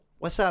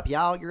What's up,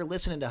 y'all? You're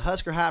listening to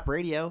Husker Hype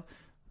Radio.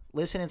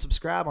 Listen and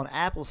subscribe on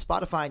Apple,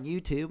 Spotify, and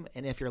YouTube.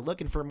 And if you're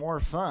looking for more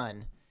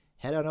fun,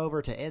 head on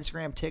over to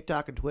Instagram,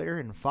 TikTok, and Twitter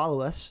and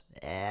follow us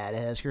at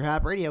Husker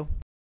Hype Radio.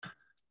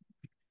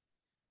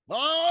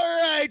 All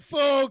right,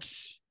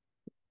 folks.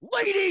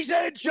 Ladies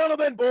and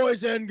gentlemen,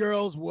 boys and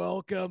girls,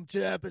 welcome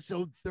to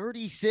episode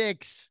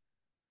 36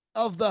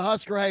 of the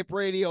Husker Hype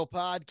Radio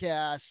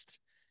podcast.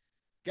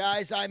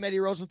 Guys, I'm Eddie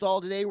Rosenthal.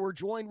 Today we're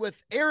joined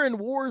with Aaron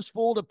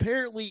Worsfold.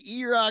 Apparently,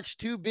 E-Rock's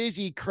too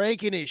busy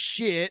cranking his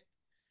shit.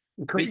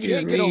 He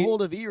can't get a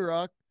hold of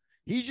E-Rock.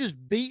 He's just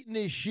beating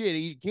his shit.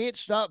 He can't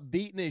stop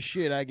beating his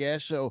shit, I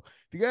guess. So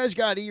if you guys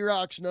got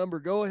E-Rock's number,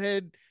 go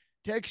ahead,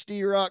 text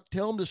E-Rock,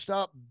 tell him to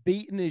stop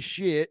beating his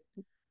shit.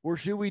 Or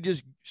should we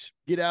just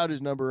get out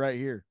his number right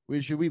here?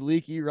 Should we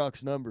leak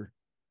E-Rock's number?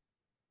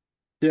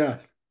 Yeah.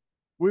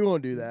 We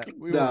won't do that.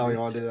 We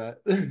won't do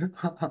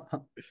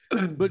that.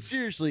 But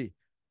seriously,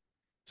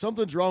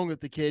 something's wrong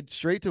with the kid.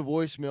 Straight to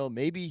voicemail.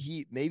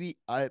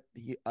 I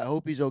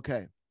hope he's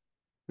okay.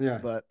 Yeah.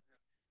 But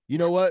you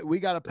know what? We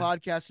got a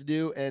podcast to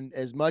do, and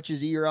as much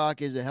as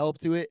E-Rock is a help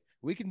to it,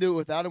 we can do it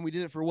without him. We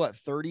did it for what,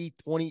 30,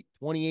 20,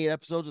 28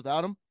 episodes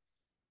without him?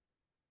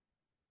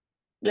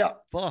 Yeah.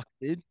 Fuck,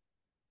 dude.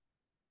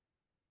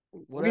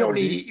 Whatever,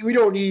 we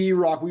don't need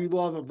E-Rock. We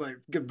love him,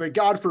 but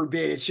God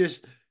forbid. It's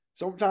just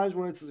sometimes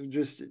when it's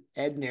just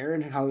Ed and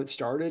Aaron, how it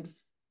started,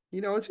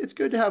 it's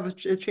good to have a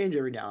change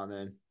every now and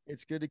then.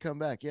 It's good to come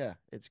back. Yeah,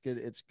 it's good.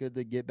 It's good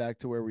to get back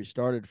to where we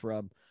started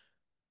from.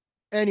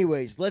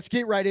 Anyways, let's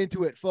get right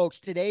into it,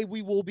 folks. Today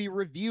we will be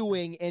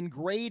reviewing and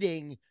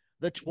grading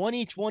the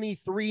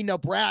 2023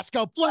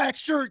 Nebraska Black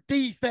Shirt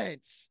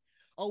defense.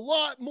 A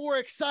lot more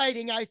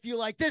exciting. I feel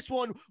like this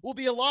one will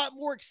be a lot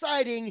more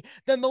exciting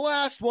than the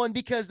last one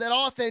because that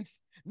offense,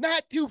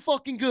 not too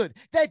fucking good.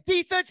 That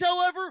defense,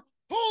 however,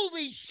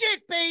 holy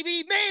shit,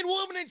 baby. Man,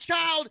 woman, and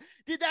child,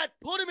 did that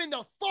put him in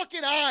the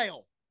fucking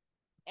aisle.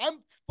 I'm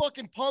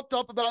fucking pumped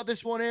up about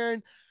this one,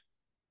 Aaron.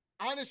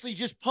 Honestly,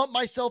 just pumped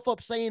myself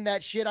up saying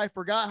that shit. I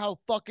forgot how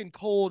fucking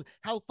cold,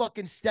 how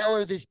fucking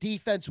stellar this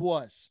defense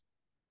was.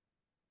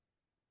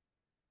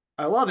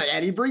 I love it,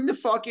 Eddie. Bring the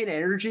fucking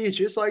energy. It's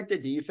just like the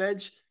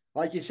defense.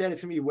 Like you said,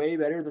 it's going to be way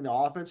better than the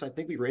offense. I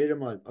think we rated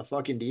them a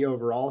fucking D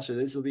overall, so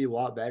this will be a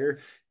lot better.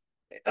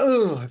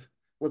 Oh,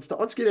 let's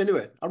get into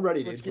it. I'm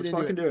ready, dude. Let's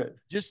fucking do it.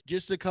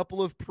 Just a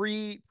couple of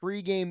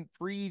pre-game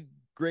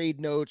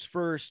grade notes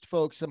first,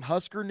 folks. Some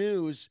Husker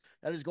news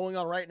that is going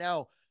on right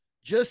now.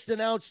 Just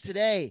announced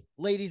today,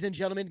 ladies and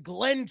gentlemen,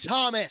 Glenn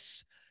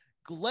Thomas.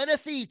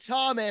 Glenathy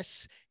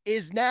Thomas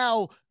is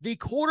now the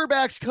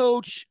quarterback's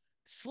coach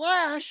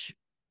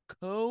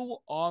 /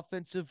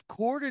 co-offensive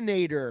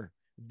coordinator.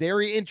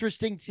 Very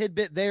interesting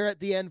tidbit there at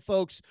the end,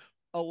 folks.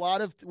 A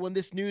lot of when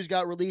this news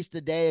got released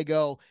a day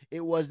ago,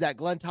 it was that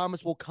Glenn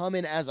Thomas will come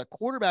in as a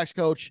quarterback's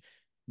coach.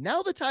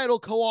 Now the title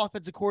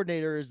co-offensive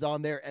coordinator is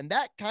on there, and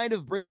that kind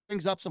of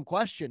brings up some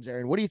questions,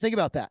 Aaron. What do you think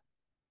about that?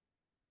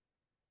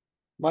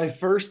 My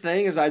first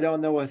thing is I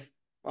don't know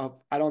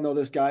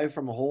this guy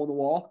from a hole in the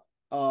wall.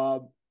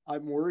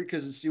 I'm worried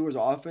because the Steelers'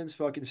 offense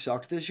fucking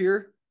sucked this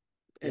year.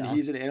 And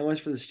he's an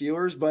analyst for the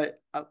Steelers. But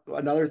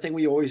another thing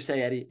we always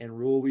say, Eddie, and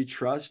rule we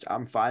trust,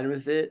 I'm fine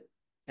with it.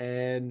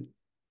 And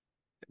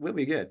we'll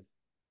be good.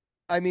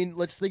 I mean,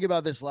 let's think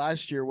about this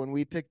last year when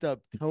we picked up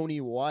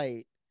Tony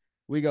White.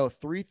 We go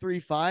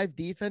 3-3-5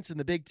 defense in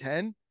the Big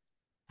Ten.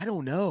 I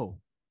don't know.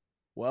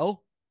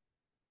 Well,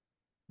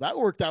 that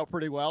worked out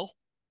pretty well.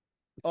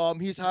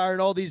 He's hiring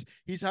all these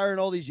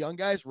young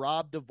guys.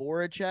 Rob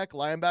Dvorak,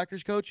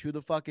 linebackers coach. Who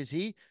the fuck is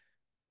he?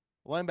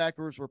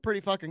 Linebackers were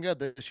pretty fucking good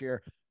this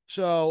year.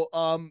 So,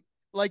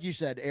 like you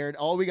said, Aaron,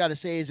 all we got to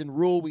say is in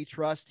Rule we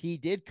trust. He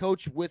did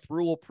coach with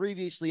Rule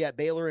previously at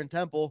Baylor and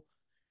Temple,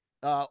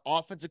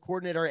 offensive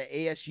coordinator at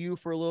ASU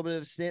for a little bit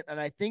of a stint. And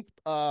I think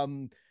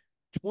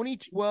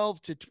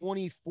 2012 to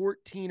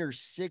 2014 or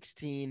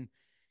 16,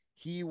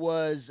 he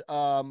was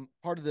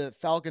part of the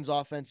Falcons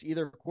offense,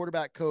 either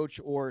quarterback coach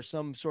or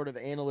some sort of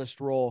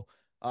analyst role.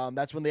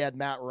 That's when they had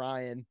Matt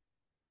Ryan.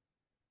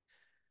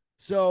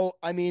 So,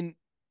 I mean,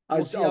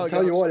 I'll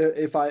tell you what,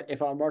 if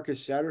I'm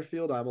Marcus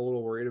Satterfield, I'm a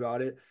little worried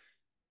about it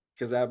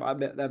because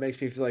that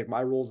makes me feel like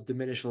my role's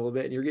diminished a little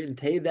bit, and you're getting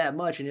paid that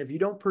much. And if you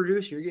don't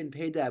produce, you're getting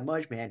paid that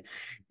much, man.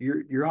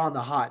 You're on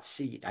the hot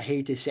seat. I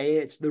hate to say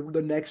it. It's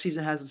the next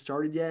season hasn't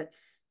started yet,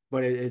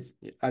 but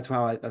that's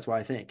why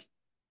I think.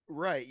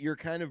 Right, you're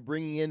kind of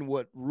bringing in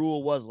what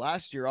Rule was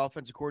last year,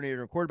 offensive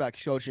coordinator and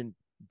quarterback coach, and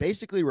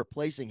basically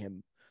replacing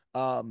him.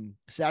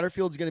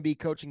 Satterfield's going to be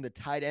coaching the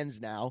tight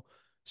ends now.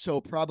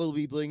 So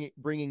probably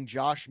bringing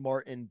Josh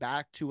Martin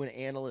back to an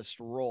analyst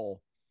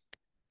role.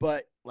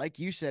 But like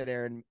you said,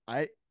 Aaron,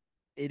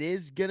 it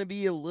is going to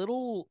be a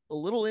little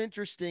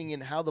interesting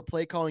in how the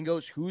play calling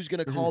goes. Who's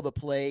going to call the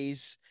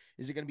plays?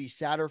 Is it going to be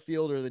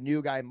Satterfield or the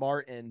new guy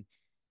Martin?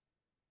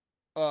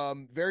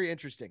 Very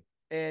interesting.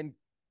 And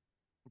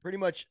pretty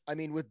much, I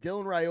mean, with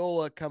Dylan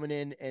Raiola coming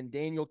in and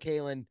Daniel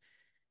Kalen,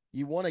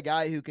 you want a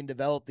guy who can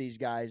develop these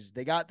guys.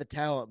 They got the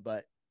talent,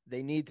 but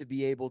they need to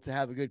be able to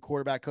have a good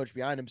quarterback coach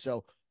behind him.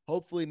 So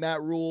hopefully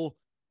Matt Rule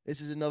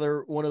This is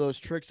another one of those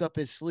tricks up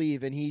his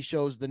sleeve, and he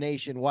shows the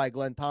nation why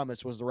Glenn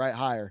Thomas was the right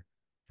hire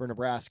for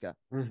Nebraska.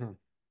 Mm-hmm.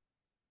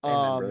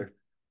 Amen, Um, brother.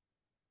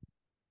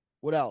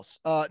 what else?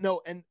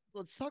 No, and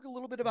let's talk a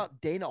little bit about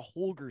Dana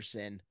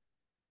Holgerson.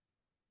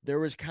 There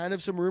was kind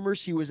of some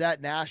rumors he was at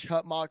Nash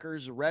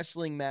Hutmacher's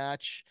wrestling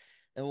match,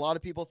 and a lot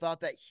of people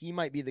thought that he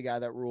might be the guy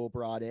that Rule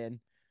brought in.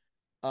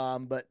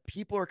 But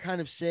people are kind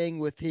of saying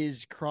with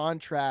his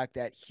contract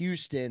at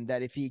Houston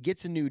that if he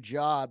gets a new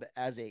job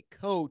as a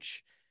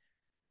coach,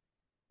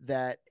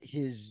 that he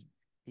His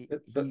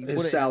wouldn't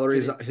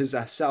salaries get it his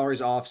salaries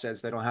offsets.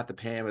 They don't have to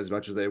pay him as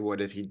much as they would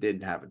if he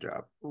didn't have a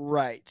job.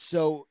 right.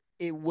 So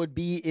it would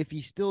be if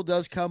he still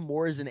does come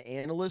more as an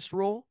analyst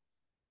role.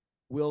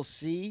 We'll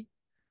see.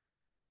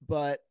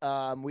 But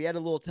we had a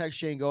little text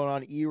chain going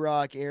on.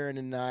 E-Rock, Aaron,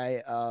 and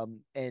I.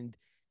 And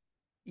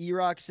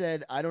E-Rock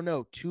said, I don't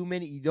know, too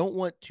many. You don't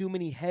want too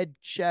many head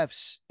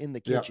chefs in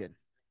the Yep. kitchen.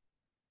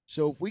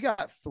 So if we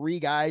got three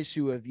guys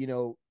who have,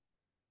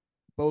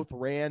 both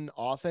ran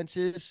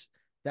offenses,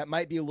 that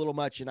might be a little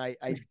much. And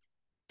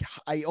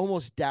I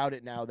almost doubt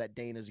it now that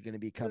Dana's going to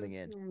be coming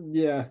in.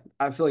 Yeah,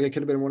 I feel like it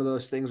could have been one of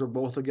those things where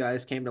both the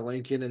guys came to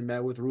Lincoln and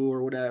met with Rule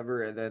or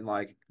whatever, and then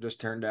like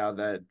just turned out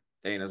that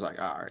Dana's like,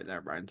 all right,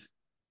 never mind,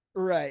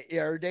 Right.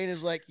 Yeah. Or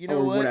Dana's like, you know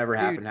or what, whatever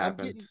dude,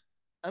 happened.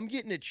 I'm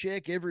getting a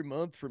check every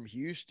month from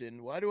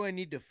Houston. Why do I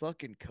need to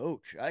fucking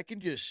coach? I can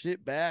just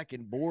sit back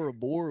and bore a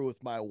boar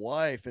with my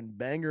wife and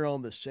bang her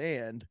on the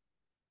sand.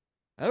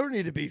 I don't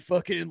need to be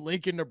fucking in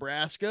Lincoln,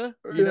 Nebraska,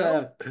 you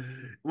know?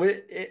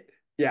 Yeah,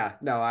 yeah,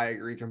 no, I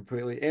agree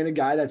completely. And a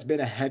guy that's been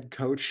a head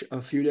coach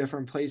a few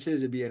different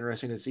places, it'd be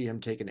interesting to see him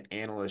take an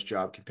analyst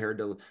job compared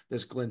to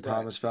this Glenn Right.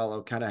 Thomas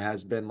fellow. Kind of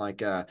has been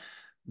like a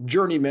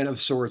journeyman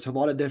of sorts, a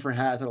lot of different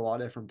hats at a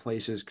lot of different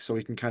places, so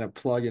he can kind of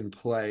plug and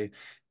play,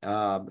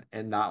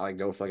 and not like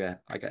go for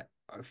like a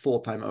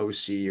full-time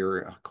OC or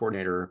a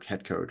coordinator or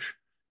head coach.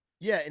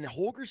 Yeah, and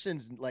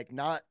Holgerson's like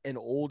not an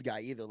old guy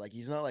either. Like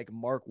he's not like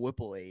Mark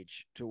Whipple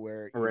age to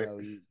where, All right.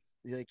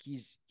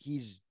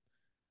 he's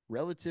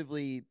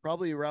relatively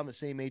probably around the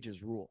same age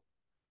as Rule.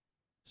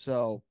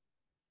 So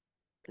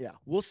yeah,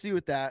 we'll see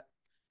with that.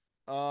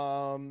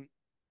 Um,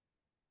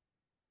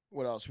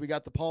 what else? We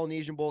got the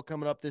Polynesian Bowl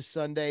coming up this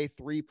Sunday.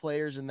 3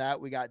 players in that.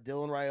 We got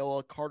Dylan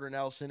Raiola, Carter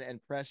Nelson, and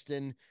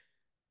Preston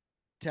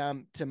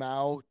Tamu,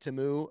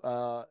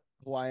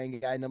 Hawaiian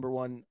guy, number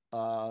 1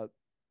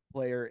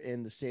 player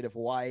in the state of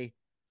Hawaii,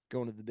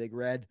 going to the Big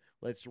Red.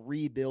 Let's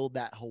rebuild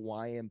that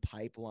Hawaiian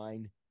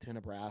pipeline to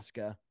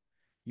Nebraska.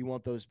 You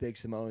want those big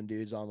Samoan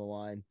dudes on the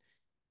line.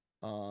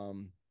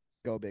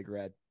 Go Big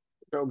Red.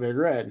 Go Big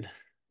Red.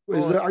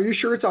 Well, Are you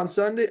sure it's on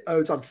Sunday? Oh,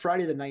 it's on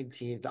Friday the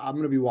 19th. I'm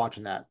gonna be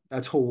watching that.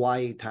 That's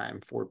Hawaii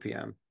time, 4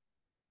 p.m.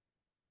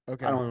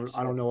 okay. I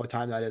don't know what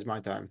time that is my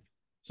time.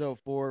 So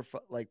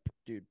like,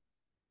 dude,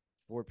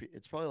 4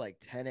 it's probably like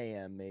 10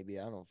 a.m. maybe.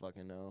 I don't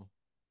fucking know.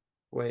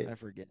 Wait, I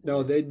forget.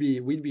 no,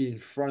 Dude. we'd be in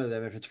front of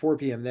them. If it's 4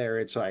 p.m. there,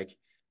 it's like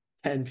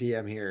 10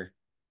 p.m. here.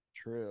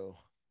 True.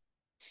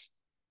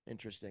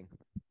 Interesting.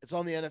 It's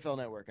on the NFL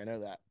Network. I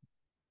know that.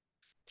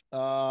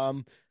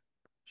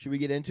 Should we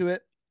get into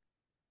it?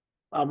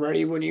 I'm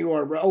ready when you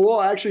are, bro. Oh,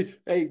 well, actually,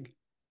 hey,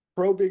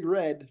 pro Big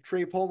Red,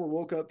 Trey Palmer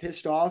woke up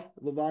pissed off.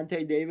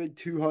 Levante David,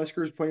 2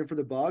 Huskers playing for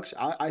the Bucks.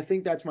 I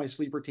think that's my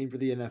sleeper team for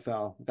the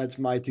NFL. That's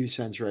my 2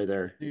 cents right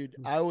there. Dude,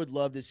 I would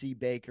love to see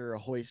Baker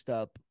hoist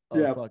up a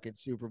Yeah. fucking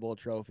Super Bowl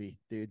trophy,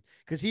 dude.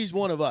 Because he's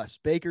one of us.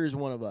 Baker is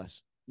one of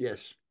us.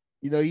 Yes.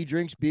 He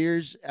drinks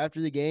beers after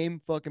the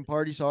game, fucking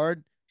parties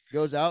hard,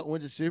 goes out,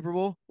 wins a Super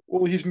Bowl.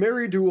 Well, he's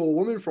married to a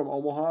woman from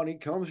Omaha, and he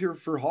comes here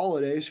for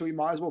holidays, so he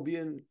might as well be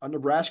a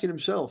Nebraskan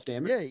himself.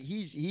 Damn it. Yeah,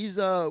 he's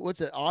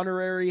what's it,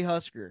 honorary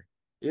Husker.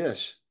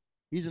 Yes.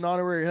 He's an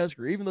honorary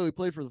Husker, even though he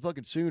played for the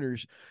fucking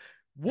Sooners.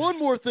 One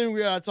more thing we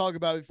gotta talk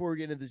about before we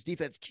get into this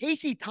defense.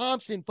 Casey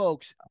Thompson,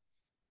 folks,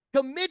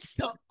 commits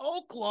to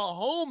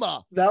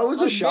Oklahoma. That was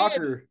A a man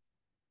shocker.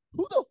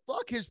 who the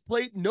fuck has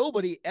played?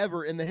 Nobody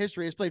ever in the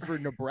history has played for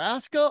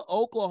Nebraska,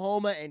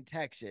 Oklahoma, and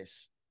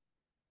Texas.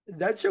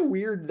 That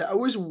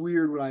was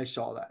weird when I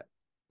saw that.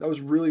 That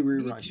was really weird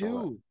Me when I saw that.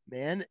 too,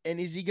 man. And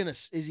is he gonna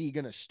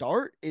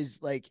start? Is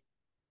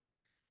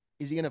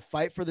he gonna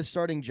fight for the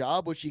starting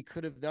job, which he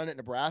could have done at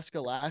Nebraska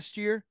last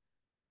year?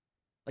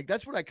 Like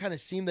that's what I kind of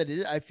seem that it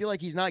is. I feel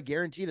like he's not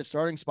guaranteed a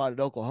starting spot at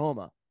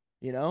Oklahoma,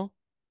 you know?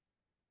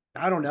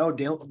 I don't know.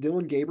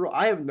 Dylan Gabriel.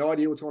 I have no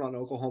idea what's going on in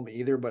Oklahoma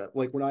either, but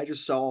like when I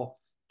just saw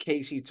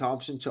Casey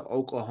Thompson to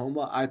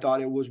Oklahoma, I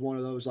thought it was one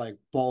of those like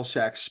ball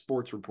sack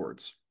sports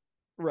reports.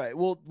 Right.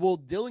 Well,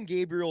 Dylan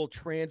Gabriel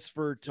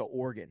transferred to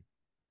Oregon.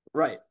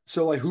 Right.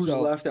 So like who's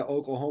So left at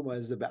Oklahoma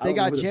is I they don't know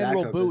got who the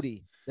General backup is.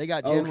 Booty. They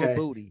got General Okay.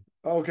 Booty.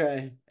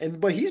 Okay.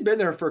 But he's been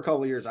there for a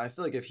couple of years. I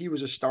feel like if he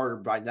was a starter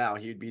by now,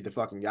 he'd be the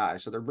fucking guy.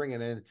 So they're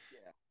bringing in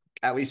Yeah.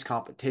 at least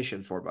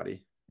competition for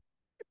buddy.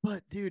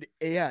 But dude,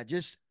 yeah,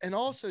 and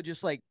also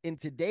just like in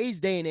today's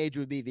day and age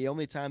would be the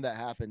only time that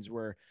happens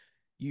where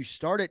you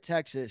start at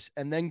Texas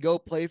and then go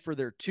play for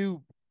their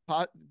 2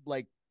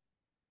 like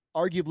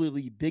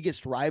arguably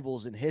biggest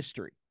rivals in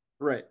history,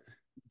 Right.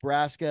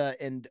 Nebraska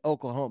and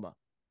Oklahoma.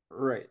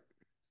 Right.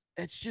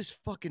 It's just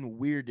fucking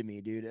weird to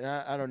me, dude. And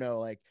I don't know,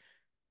 like,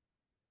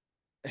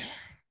 I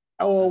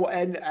Oh, don't know.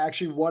 and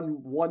actually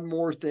one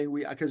more thing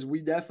because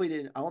we definitely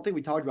didn't. I don't think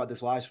we talked about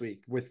this last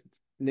week with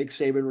Nick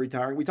Saban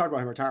retiring. We talked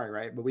about him retiring,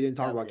 right? But we didn't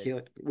talk Yeah, we about did.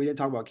 Kalen. We didn't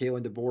talk about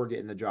Kalen DeBoer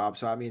getting the job.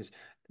 So that means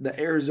the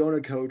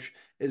Arizona coach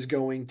is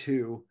going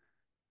to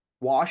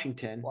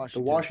Washington. The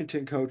Washington,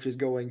 Washington coach is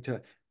going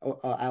to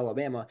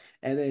Alabama,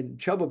 and then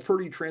Chuba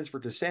Purdy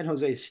transferred to San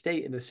Jose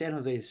State, and the San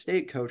Jose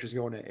State coach is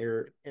going to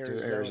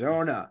Arizona.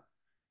 Arizona.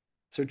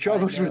 So I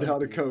Chuba's know,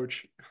 without a dude.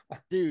 coach.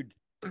 Dude,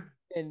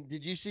 and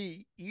did you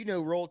see,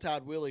 Roll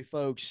Tide Willie,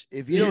 folks?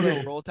 If you don't know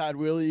Yeah. Roll Tide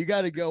Willie, you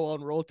got to go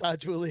on Roll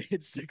Tide Willie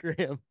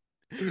Instagram.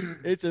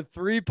 It's a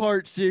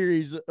 3-part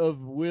series of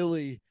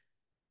Willie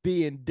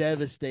being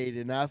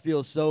devastated. And I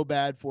feel so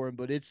bad for him,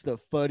 but it's the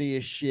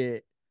funniest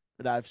shit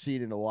that I've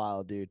seen in a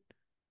while, dude.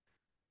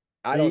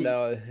 I don't He,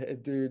 know,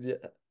 dude.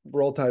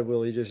 Roll Tide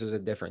Willie just is a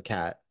different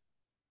cat.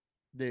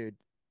 dude,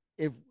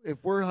 if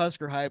we're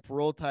Husker hype,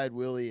 Roll Tide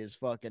Willie is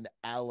fucking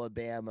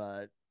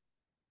Alabama.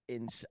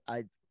 In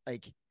I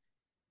like,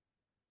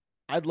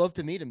 I'd love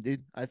to meet him,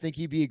 dude. I think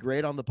he'd be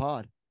great on the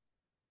pod.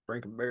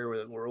 Drink a beer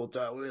with Roll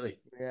Tide Willie.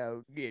 Yeah,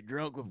 get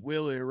drunk with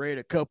Willie and rate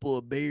a couple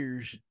of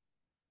beers.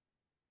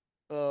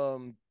 All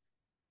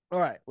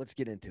right, let's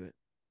get into it.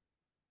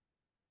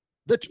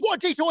 The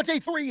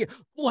 2023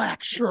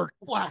 black shirt,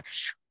 black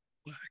shirt.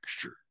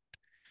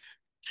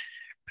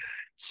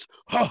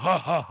 Ha ha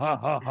ha ha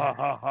ha ha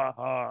ha ha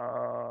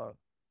ha.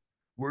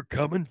 We're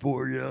coming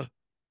for you.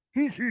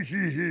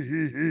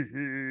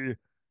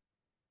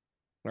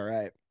 All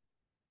right,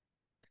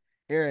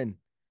 Aaron.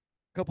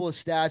 Couple of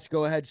stats.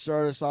 Go ahead,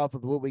 start us off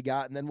with what we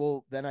got,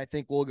 and then I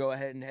think we'll go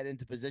ahead and head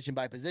into position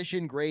by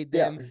position, grade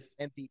Yeah. them,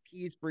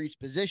 MVPs for each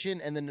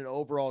position, and then an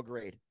overall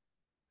grade.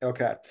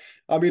 Okay.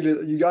 I mean,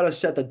 you got to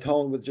set the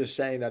tone with just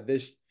saying that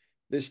this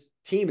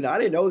team, and I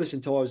didn't know this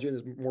until I was doing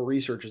this more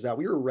research, is that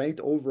we were ranked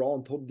overall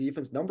in total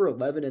defense number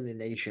 11 in the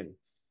nation.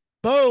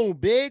 Boom,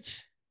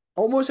 bitch.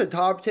 Almost a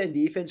top 10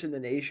 defense in the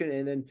nation.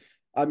 And then,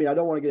 I mean, I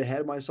don't want to get ahead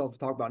of myself to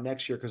talk about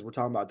next year because we're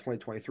talking about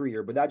 2023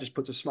 year, but that just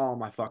puts a smile on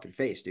my fucking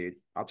face, dude.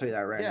 I'll tell you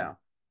that right Yeah,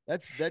 now.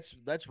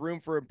 that's room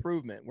for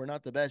improvement. We're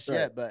not the best Right.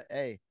 yet, but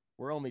hey,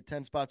 we're only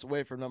 10 spots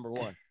away from number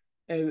one.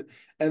 And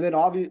and then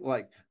obviously,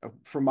 like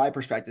from my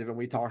perspective, and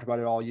we talked about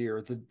it all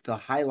year, the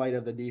highlight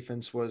of the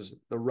defense was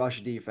the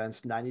rush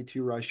defense,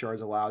 92 rush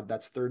yards allowed.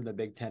 That's third in the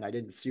Big Ten. I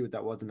didn't see what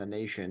that was in the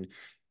nation.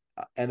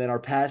 And then our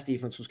pass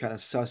defense was kind of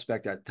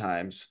suspect at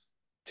times,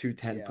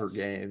 210 per Yes.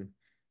 game.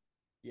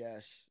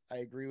 Yes, I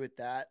agree with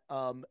that.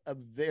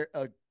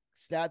 A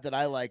stat that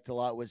I liked a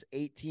lot was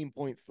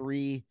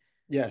 18.3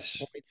 Yes.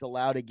 points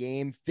allowed a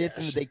game, fifth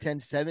in the Yes. Big Ten,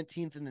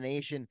 17th in the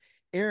nation.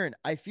 Aaron,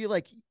 I feel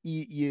like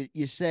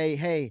you say,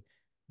 hey,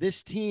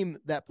 this team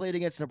that played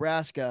against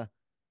Nebraska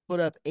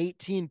put up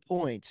 18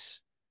 points.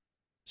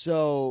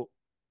 So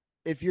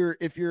if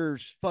you're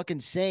fucking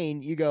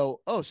sane, you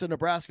go, oh, so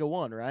Nebraska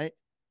won, right?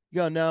 You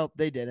go, no,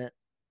 they didn't.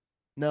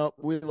 No,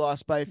 we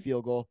lost by a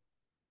field goal.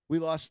 We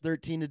lost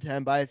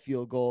 13-10 by a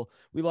field goal.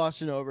 We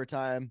lost in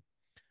overtime.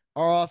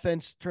 Our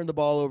offense turned the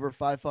ball over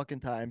 5 fucking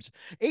times.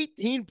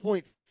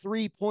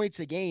 18.3 points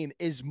a game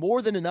is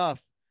more than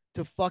enough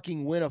to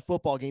fucking win a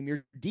football game.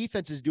 Your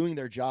defense is doing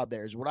their job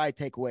there, is what I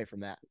take away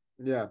from that.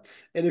 Yeah.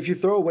 And if you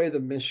throw away the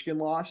Michigan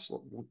loss,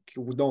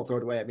 don't throw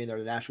it away. I mean, they're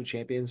the national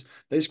champions.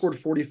 They scored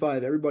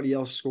 45. Everybody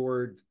else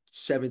scored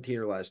 17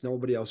 or less.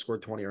 Nobody else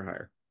scored 20 or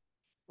higher.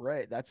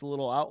 Right. That's a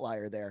little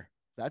outlier there.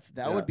 That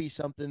Yeah. would be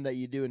something that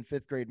you do in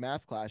fifth grade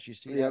math class. You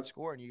see that Yep.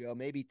 score and you go,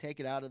 maybe take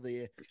it out of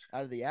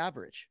the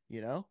average,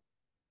 you know?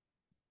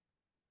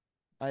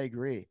 I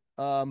agree.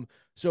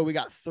 So we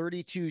got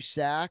 32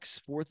 sacks,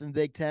 fourth in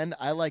Big Ten.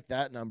 I like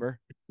that number.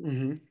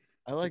 Mm-hmm.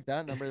 I like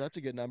that number. That's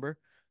a good number.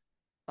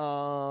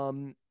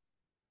 Um,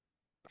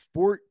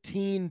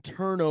 14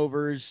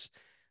 turnovers.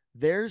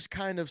 There's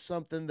kind of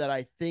something that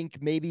I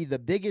think maybe the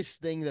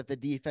biggest thing that the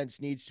defense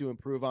needs to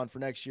improve on for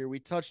next year. We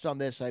touched on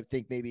this, I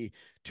think, maybe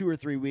 2 or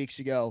 3 weeks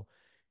ago,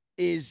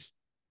 is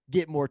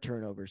get more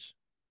turnovers,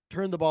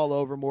 turn the ball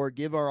over more,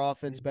 give our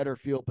offense better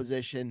field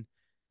position.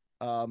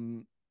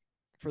 Um,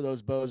 for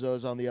those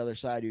bozos on the other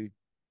side who,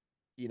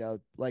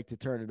 like to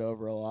turn it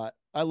over a lot.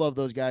 I love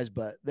those guys,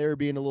 but they were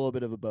being a little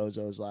bit of a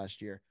bozos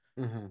last year.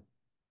 Mm-hmm.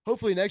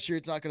 Hopefully next year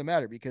it's not going to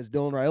matter because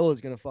Dylan Raiola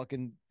is going to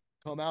fucking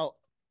come out,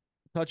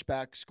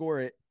 touchback, score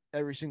it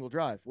every single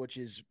drive, which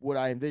is what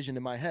I envision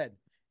in my head.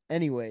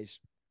 Anyways,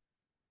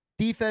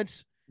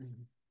 defense,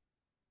 Mm-hmm.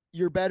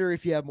 you're better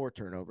if you have more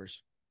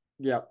turnovers.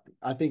 Yeah.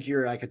 I think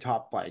you're like a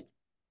top like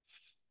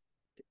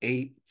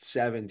 8,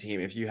 7 team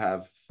if you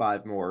have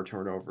 5 more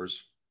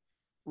turnovers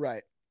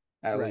Right.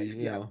 at Right. least,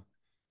 Yeah.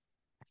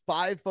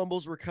 5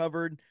 fumbles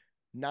recovered,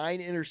 9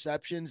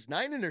 interceptions.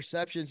 9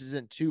 interceptions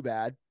isn't too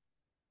bad.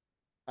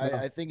 No.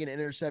 I think an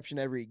interception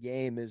every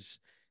game is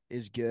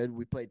good.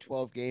 We played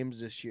 12 games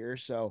this year,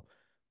 so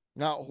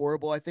not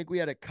horrible. I think we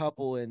had a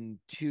couple in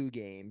 2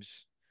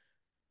 games.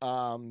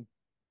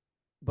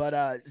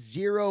 But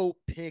 0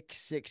 pick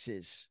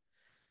sixes.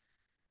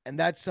 And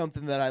that's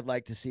something that I'd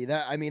like to see.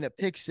 That I mean, a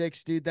pick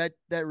six, dude, that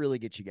really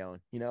gets you going,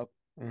 you know?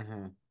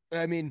 Mm-hmm.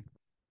 I mean,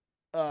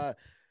 uh,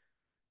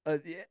 uh,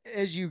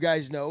 as you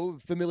guys know,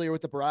 familiar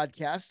with the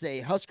broadcast, a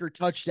Husker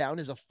touchdown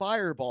is a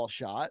fireball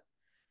shot.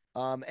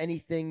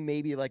 Anything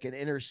maybe like an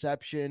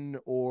interception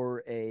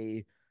or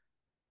a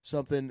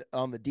something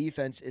on the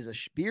defense is a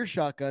beer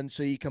shotgun.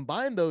 So you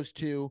combine those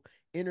two,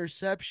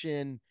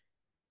 interception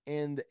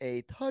and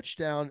a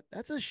touchdown,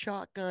 that's a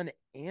shotgun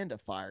and a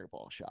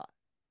fireball shot.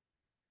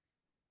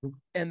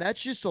 And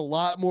that's just a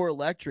lot more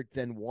electric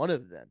than one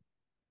of them.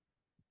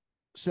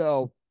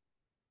 So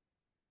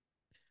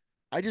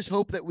I just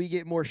hope that we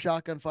get more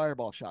shotgun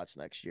fireball shots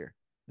next year.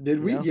 Did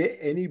You we know, get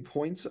any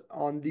points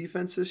on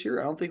defense this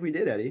year? I don't think we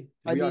did, Eddie. Did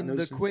I we got mean no?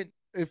 the Quint.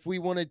 If we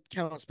want to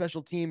count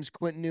special teams,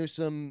 Quentin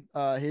Newsom,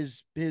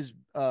 his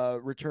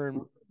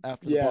return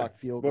after the Yeah, block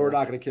field but we're goal.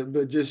 not going to kill.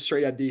 But just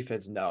straight out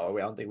defense, no,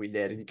 I don't think we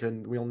did. And you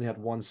couldn't. We only had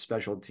one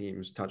special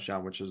teams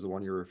touchdown, which is the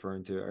one you're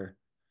referring to. Or,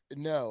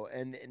 No,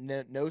 and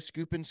no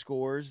scooping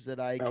scores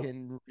that I nope.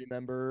 can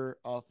remember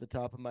off the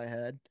top of my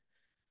head.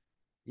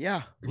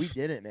 Yeah, we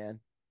did it, man.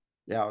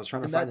 Yeah, I was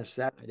trying to And find that, the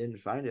stat. I didn't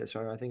find it,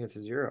 so I think it's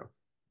a 0.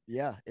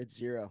 yeah, it's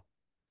 0.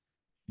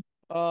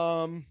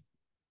 Um,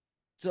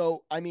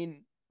 so I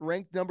mean,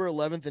 ranked number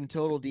 11th in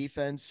total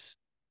defense,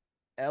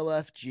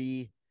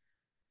 LFG.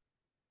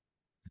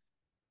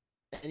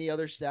 Any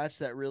other stats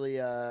that really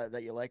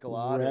that you like a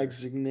lot, or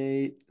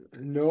Resignate.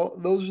 No,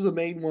 those are the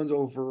main ones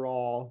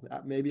overall.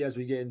 Maybe as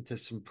we get into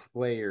some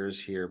players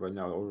here, but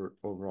no,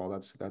 overall,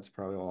 that's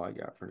probably all I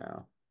got for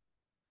now.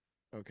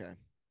 okay?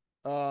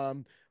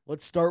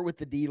 Let's start with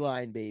the D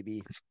line,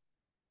 baby.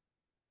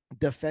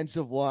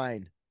 Defensive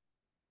line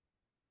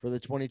for the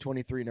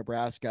 2023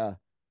 Nebraska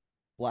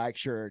Black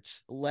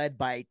Shirts, led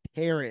by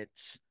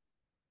Terrence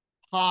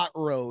Hot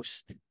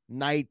Roast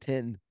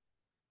Knighton.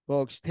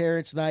 Folks,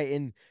 Terrence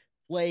Knighton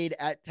played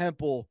at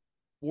Temple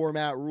for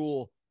Matt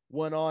Rule,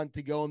 went on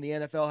to go in the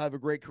NFL, have a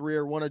great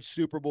career, won a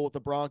Super Bowl with the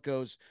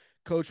Broncos,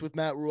 coached with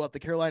Matt Rule at the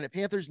Carolina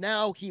Panthers.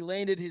 Now he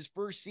landed his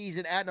first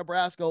season at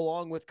Nebraska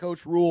along with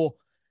Coach Rule.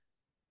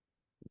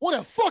 What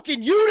a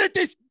fucking unit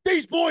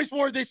these boys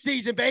were this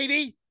season,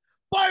 baby.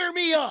 Fire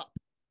me up.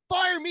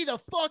 Fire me the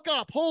fuck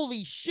up.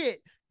 Holy shit.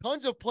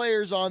 Tons of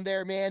players on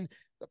there, man.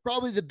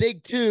 Probably the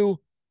big two.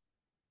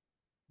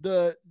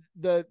 The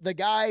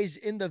guys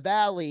in the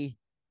valley,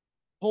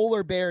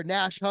 Polar Bear,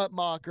 Nash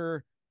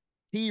Hutmacher,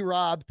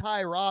 T-Rob,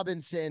 Ty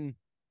Robinson.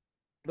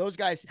 Those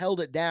guys held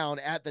it down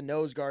at the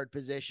nose guard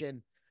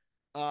position.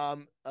 A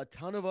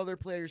ton of other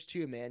players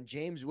too, man.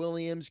 James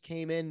Williams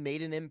came in,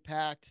 made an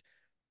impact.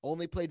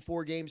 Only played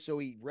 4 games, so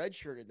he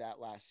redshirted that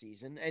last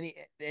season. Any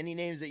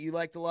names that you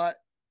liked a lot?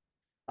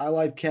 I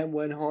like Ken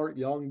Winhart,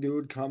 young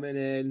dude coming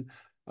in.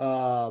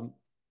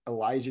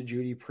 Elijah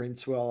Judy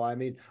Princewell. I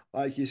mean,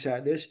 like you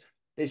said, this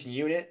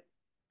unit,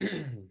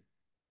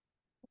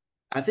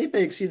 I think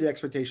they exceeded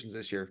expectations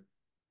this year.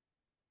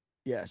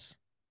 Yes.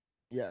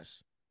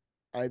 Yes.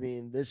 I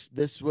mean,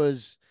 this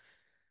was,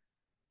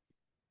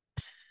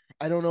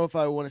 I don't know if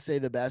I want to say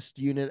the best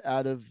unit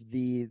out of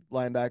the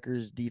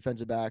linebackers,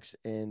 defensive backs,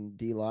 and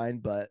D line,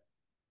 but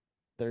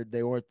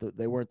they weren't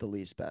the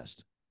least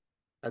best.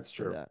 That's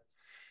Say true. that.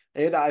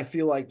 And I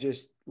feel like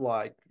just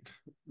like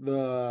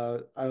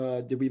the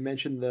did we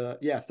mention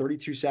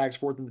 32 sacks,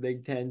 fourth in the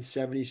Big Ten,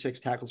 76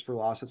 tackles for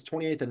loss. That's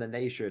 28th in the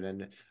nation,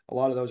 and a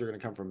lot of those are going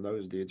to come from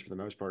those dudes for the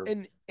most part.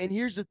 And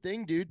here's the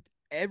thing, dude.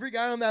 Every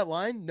guy on that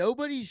line,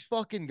 nobody's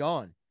fucking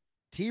gone.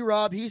 T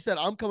Rob, he said,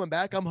 I'm coming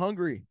back. I'm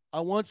hungry.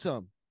 I want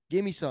some.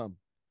 Give me some.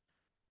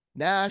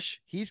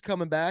 Nash, he's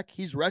coming back.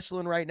 He's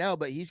wrestling right now,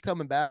 but he's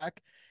coming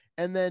back.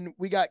 And then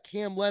we got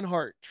Cam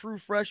Lenhart, true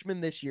freshman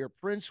this year.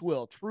 Prince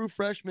Will, true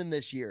freshman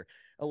this year.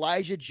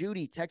 Elijah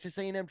Judy, Texas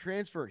A&M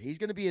transfer. He's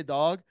going to be a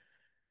dog.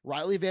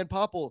 Riley Van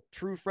Poppel,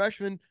 true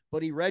freshman,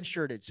 but he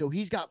redshirted. So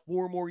he's got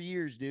 4 more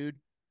years, dude.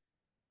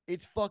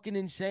 It's fucking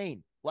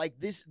insane. Like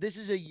this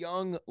is a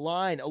young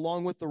line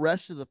along with the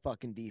rest of the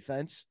fucking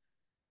defense.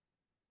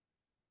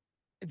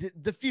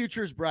 The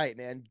future's bright,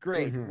 man.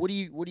 Grade. Mm-hmm. What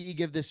do you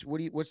give this?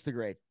 What's the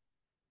grade?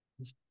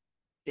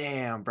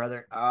 Damn,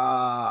 brother.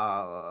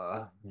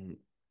 I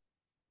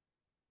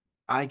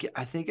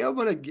think I'm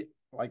gonna get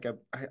like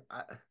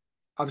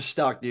I'm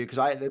stuck, dude,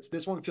 because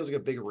this one feels like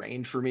a big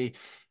range for me.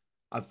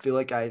 I feel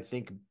like I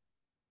think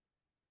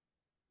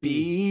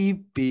B.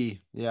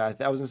 B. Yeah,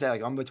 I was gonna say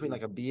like I'm between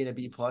like a B and a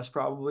B plus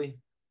probably.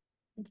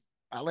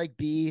 I like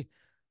B.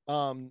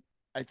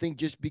 I think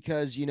just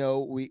because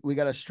we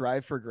got to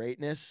strive for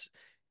greatness,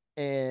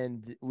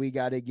 and we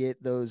got to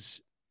get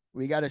those.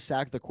 We got to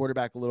sack the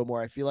quarterback a little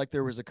more. I feel like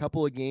there was a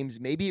couple of games.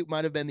 Maybe it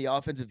might have been the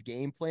offensive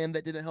game plan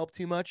that didn't help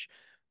too much,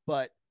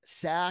 but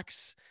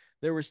sacks.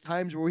 There was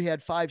times where we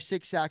had 5,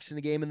 6 sacks in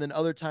a game, and then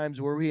other times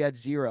where we had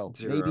 0,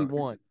 maybe 0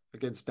 1.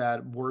 against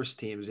worse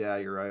teams. Yeah,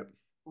 you're right.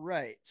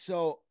 Right.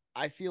 So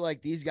I feel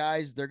like these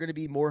guys, they're going to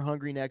be more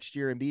hungry next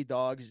year and be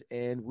dogs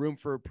and room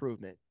for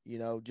improvement.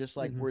 Just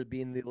like Mm-hmm. we're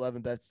being the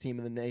 11th best team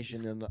in the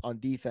nation and on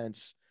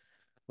defense,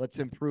 let's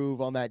improve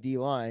on that D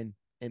line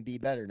and be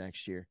better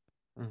next year.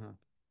 Mm-hmm.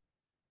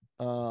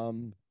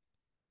 Um,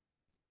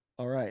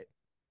 All right.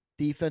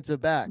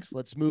 Defensive backs.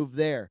 Let's move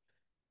there.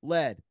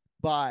 Led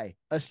by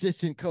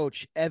assistant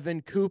coach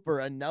Evan Cooper,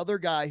 another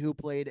guy who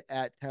played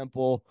at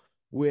Temple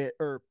played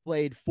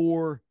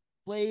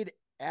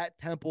at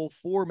Temple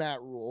for Matt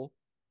Rule.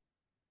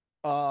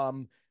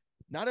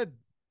 Not a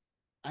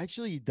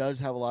Actually, he does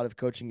have a lot of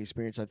coaching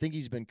experience. I think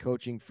he's been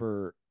coaching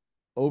for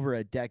over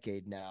a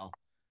decade now,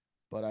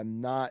 but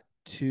I'm not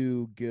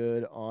too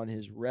good on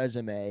his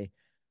resume.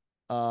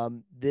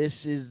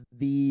 This is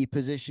the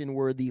position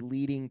where the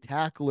leading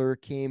tackler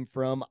came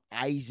from,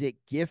 Isaac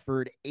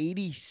Gifford,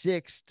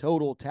 86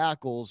 total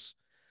tackles.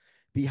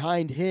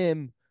 Behind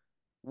him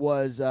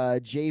was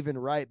Javen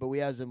Wright, but we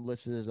have him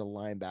listed as a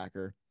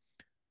linebacker.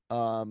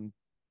 Um,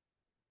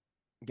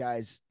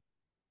 guys,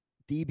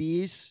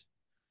 DBs,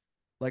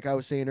 like I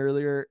was saying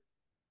earlier,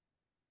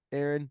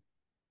 Aaron,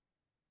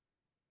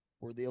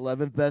 we're the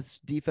 11th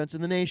best defense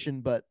in the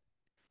nation, but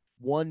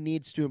one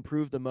needs to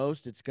improve the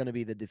most. It's going to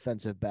be the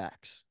defensive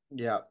backs.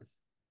 Yeah.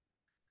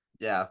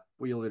 Yeah,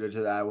 we alluded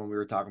to that when we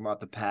were talking about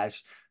the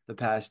pass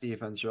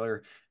defense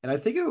earlier. And I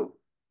think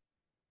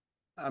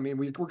I mean,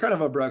 we're kind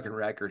of a broken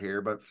record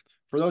here, but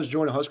for those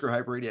joining Husker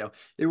Hype Radio,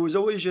 it was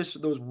always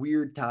just those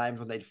weird times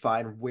when they'd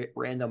find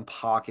random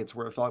pockets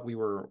where it felt like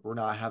we're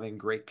not having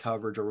great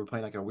coverage, or we're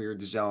playing like a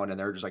weird zone, and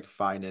they're just like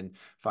finding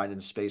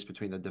space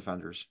between the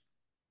defenders.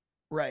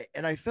 Right.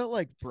 And I felt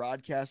like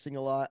broadcasting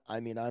a lot. I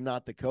mean, I'm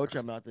not the coach,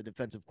 I'm not the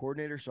defensive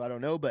coordinator, so I don't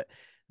know, but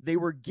they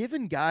were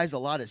giving guys a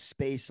lot of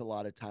space a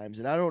lot of times.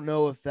 And I don't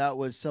know if that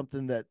was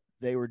something that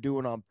they were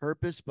doing on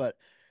purpose, but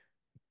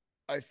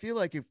I feel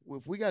like if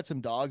we got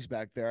some dogs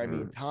back there, I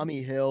mean,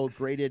 Tommy Hill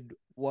graded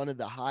one of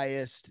the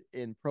highest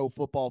in Pro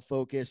Football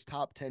Focus,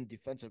 top 10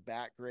 defensive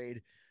back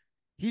grade.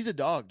 He's a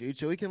dog, dude.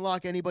 So he can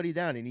lock anybody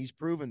down, and he's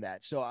proven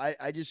that. So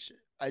I just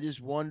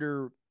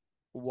wonder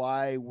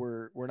why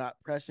we're not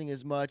pressing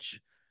as much.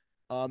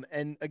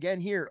 And again,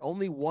 here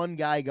only one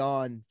guy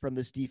gone from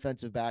this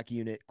defensive back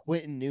unit,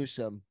 Quentin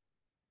Newsome.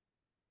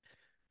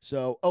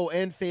 So,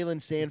 and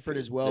Phelan Sanford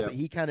as well, Yeah. but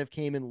he kind of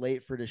came in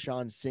late for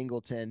Deshaun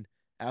Singleton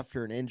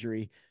after an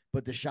injury.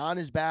 But Deshaun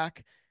is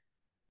back.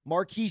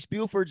 Marquise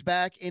Buford's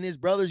back, and his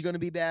brother's going to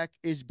be back.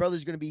 His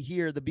brother's going to be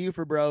here, the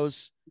Buford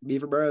Bros.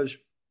 Beaver Bros.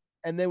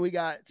 And then we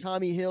got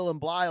Tommy Hill and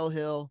Blyle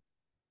Hill.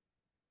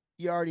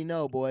 You already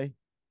know, boy.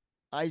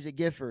 Isaac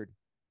Gifford.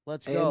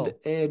 Let's go.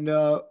 And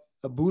a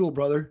Boodle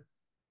brother.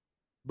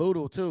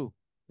 Boodle, too.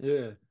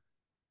 Yeah.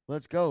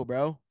 Let's go,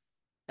 bro.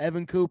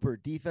 Evan Cooper,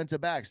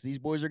 defensive backs. These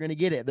boys are going to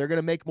get it. They're going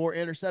to make more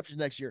interceptions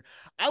next year.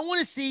 I want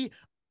to see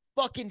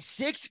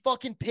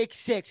fucking pick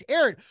six.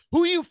 Aaron,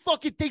 who you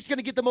fucking think's going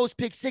to get the most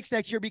pick six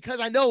next year?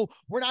 Because I know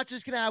we're not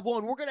just going to have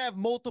one. We're going to have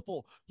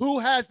multiple. Who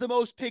has the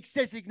most pick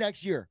six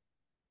next year?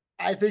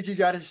 I think you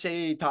got to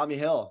say Tommy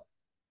Hill.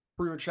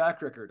 Proven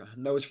track record.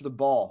 Nose for the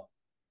ball.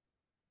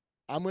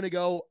 I'm going to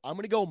go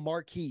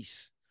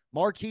Marquise.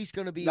 Marquise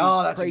going to be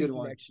That's a crazy good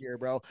one next year,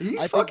 bro.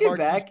 He's I fucking think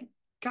back.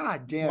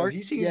 God damn,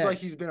 he seems like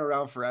yes. he's been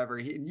around forever.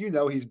 He's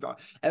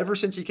ever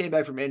since he came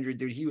back from injury,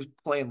 dude. He was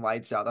playing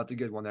lights out. That's a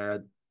good one there,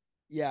 Ed.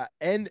 Yeah,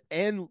 and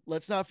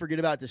let's not forget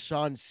about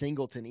Deshaun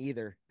Singleton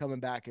either, coming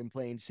back and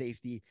playing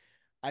safety.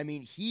 I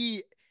mean,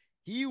 he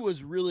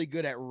was really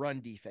good at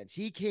run defense.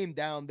 He came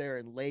down there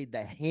and laid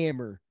the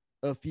hammer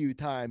a few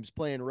times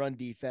playing run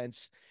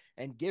defense.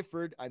 And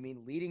Gifford, I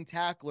mean, leading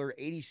tackler,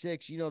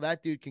 86. You know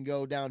that dude can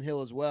go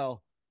downhill as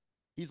well.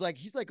 He's like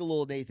a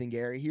little Nathan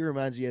Gary. He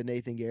reminds you of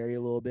Nathan Gary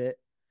a little bit.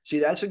 See,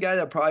 that's a guy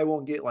that probably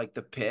won't get like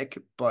the pick,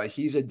 but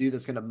he's a dude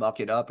that's gonna muck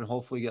it up and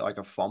hopefully get like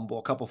a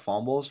couple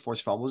fumbles,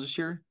 forced fumbles this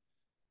year.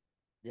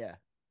 Yeah,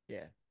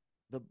 yeah.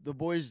 The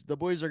boys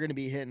are going to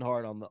be hitting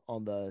hard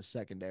on the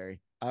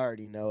secondary. I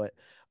already know it.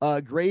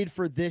 Grade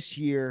for this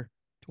year,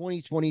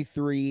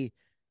 2023,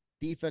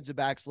 defensive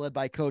backs led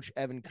by Coach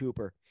Evan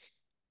Cooper.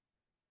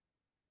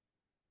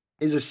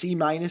 Is a C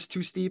minus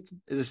too steep?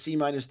 Is a C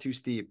minus too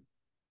steep?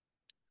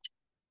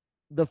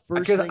 The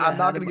first Because thing I'm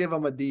not gonna give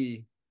him a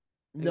D.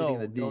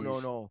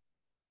 No.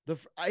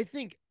 I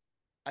think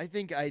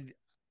I'd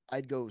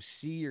go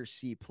C or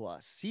C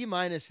plus. C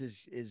minus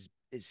is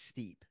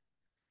steep.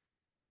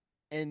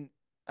 And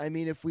I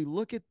mean, if we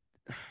look at,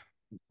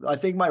 I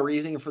think my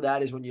reasoning for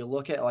that is when you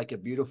look at like a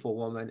beautiful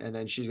woman and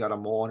then she's got a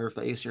mole on her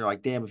face, and you're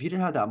like, damn, if you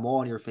didn't have that mole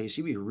on your face,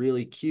 you'd be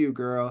really cute,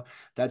 girl.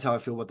 That's how I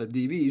feel about the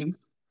DBs.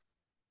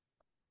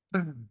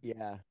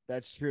 yeah,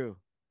 that's true.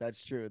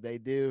 That's true. They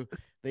do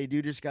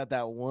just got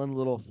that one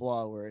little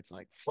flaw where it's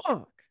like,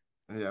 fuck.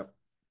 Yeah.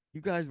 You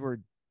guys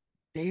were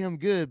damn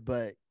good,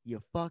 but you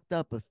fucked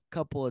up a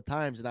couple of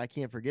times, and I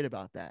can't forget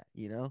about that,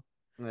 you know?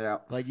 Yeah.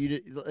 Like you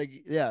did, like,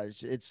 yeah,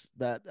 it's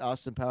that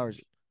Austin Powers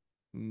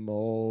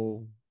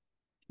Mo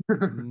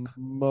Mo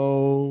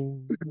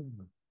Mole.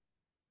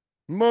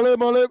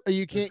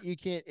 You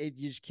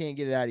just can't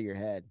get it out of your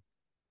head.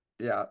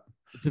 Yeah.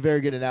 It's a very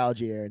good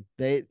analogy, Aaron.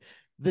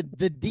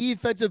 The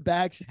defensive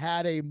backs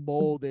had a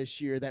mole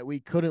this year that we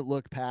couldn't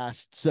look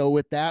past. So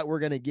with that, we're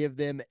gonna give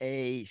them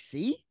a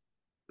C.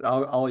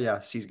 Oh yeah,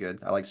 C's good.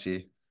 I like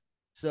C.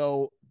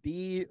 So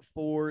B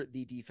for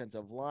the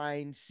defensive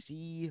line,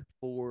 C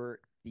for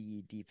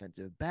the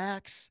defensive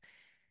backs.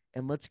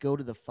 And let's go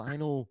to the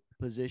final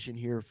position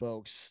here,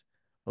 folks.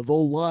 The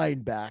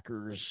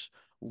linebackers,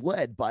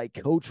 led by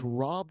Coach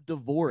Rob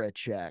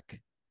Dvoracek.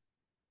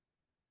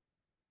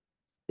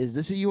 Is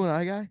this a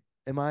UNI guy?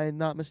 Am I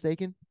not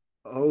mistaken?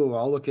 Oh,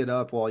 I'll look it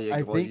up while you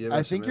give I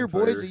us some think your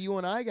info boy's a here.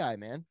 UNI guy,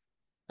 man.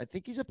 I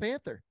think he's a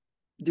Panther.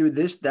 Dude,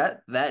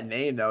 that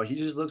name though, he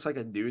just looks like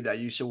a dude that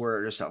used to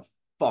wear just a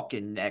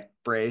fucking neck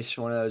brace,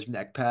 one of those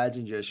neck pads,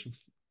 and just Yeah.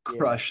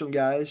 crush some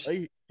guys.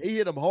 He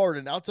hit him hard,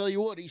 and I'll tell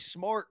you what, he's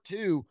smart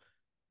too.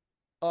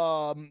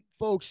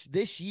 Folks,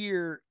 this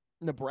year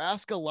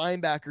Nebraska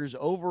linebackers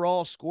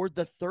overall scored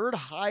the third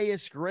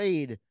highest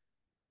grade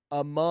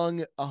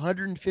among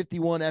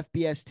 151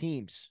 FBS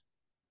teams.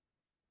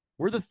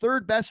 We're the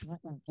third best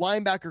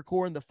linebacker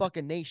core in the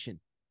fucking nation.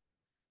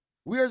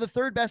 We are the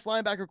third best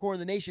linebacker core in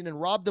the nation. And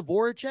Rob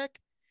Dvoracek,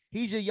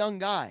 he's a young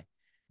guy.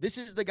 This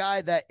is the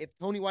guy that if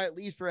Tony White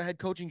leaves for a head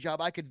coaching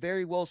job, I could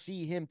very well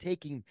see him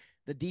taking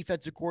the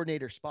defensive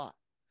coordinator spot.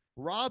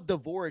 Rob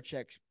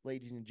Dvoracek,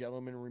 ladies and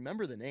gentlemen,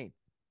 remember the name.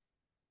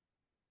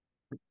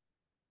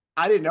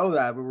 I didn't know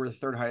that we were the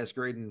third highest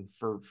grading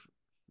for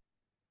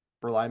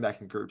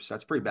linebacking groups.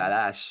 That's pretty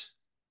badass.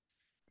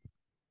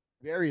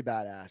 Very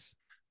badass.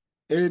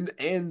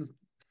 And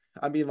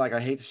I mean, like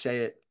I hate to say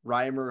it,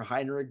 Reimer,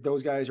 Heinrich,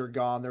 those guys are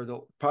gone. They're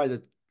the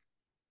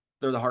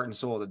heart and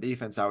soul of the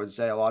defense. I would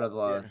say a lot of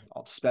all the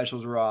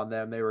specials were on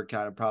them. They were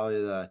kind of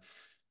probably the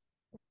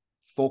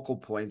focal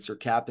points or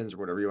captains or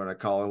whatever you want to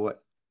call it.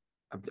 What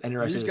I'm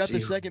interested Who's to got see. the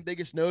second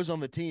biggest nose on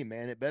the team,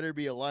 man? It better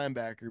be a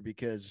linebacker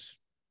because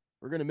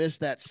we're gonna miss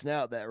that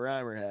snout that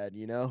Reimer had,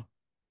 you know?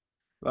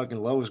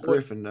 Fucking Lois Boy,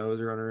 Griffin knows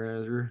her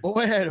under her.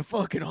 boy had a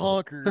fucking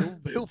honker.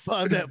 He'll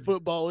find that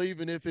football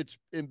even if it's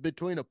in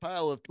between a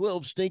pile of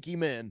 12 stinky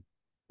men.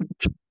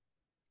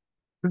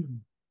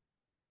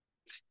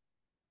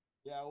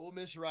 Yeah, we'll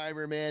miss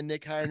Reimer, man.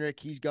 Nick Heinrich,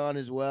 he's gone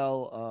as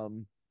well.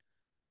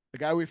 The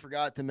guy we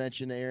forgot to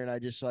mention, Aaron, I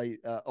just saw you,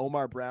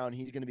 Omar Brown.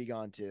 He's going to be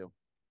gone too.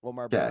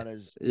 Omar Yeah, Brown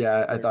is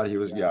yeah, I very thought he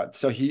was yeah, good.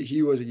 So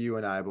he was a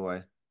UNI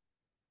boy.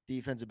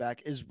 defensive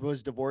back. Was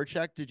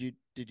Dvoracek? Did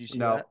you see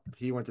No, that?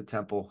 he went to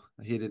Temple.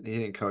 He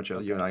didn't coach at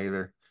Okay. UNI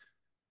either.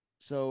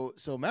 So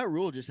Matt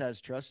Rule just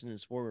has trust in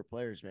his former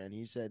players, man.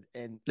 He said,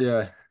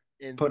 Yeah,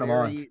 and put him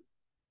on. very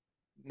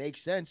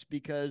makes sense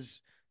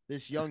because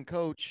this young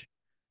coach.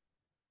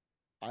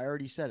 I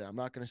already said it. I'm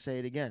not going to say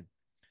it again.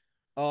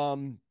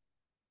 Um,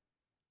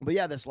 but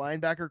yeah, this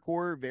linebacker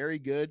core very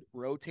good.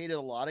 Rotated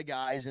a lot of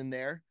guys in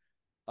there.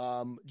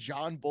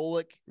 John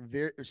Bullock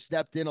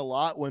stepped in a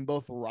lot when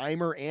both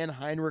Reimer and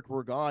Heinrich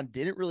were gone.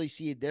 Didn't really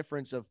see a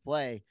difference of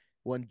play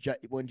when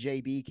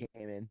JB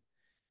came in.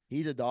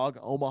 He's a dog,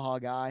 Omaha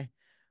guy.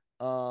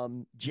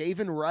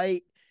 Javen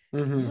Wright. You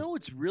Mm-hmm. know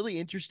what's really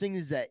interesting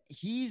is that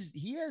he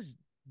has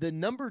the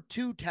number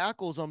 2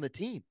 tackles on the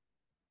team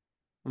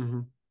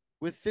Mm-hmm.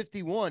 with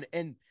 51.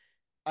 And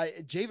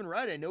Javen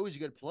Wright, I know he's a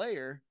good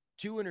player,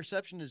 2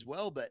 interceptions as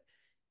well, but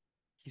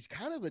he's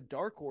kind of a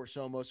dark horse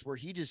almost where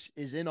he just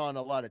is in on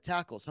a lot of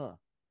tackles, huh?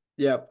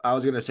 Yep, I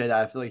was gonna say that.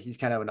 I feel like he's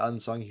kind of an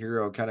unsung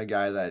hero kind of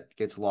guy that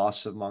gets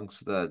lost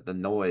amongst the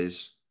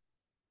noise.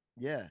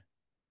 Yeah.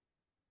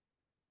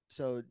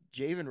 So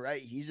Javen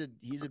Wright, he's a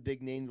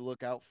big name to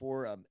look out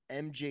for.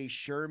 MJ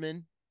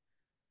Sherman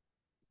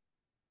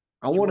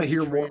I want to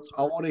joined the hear more. I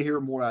transfer. want to hear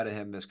more out of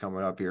him this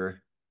coming up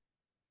here.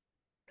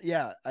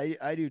 Yeah,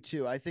 I do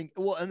too. I think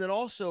well, and then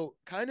also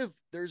kind of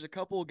there's a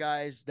couple of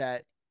guys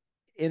that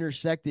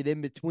intersected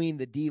in between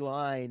the D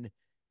line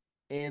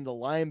and the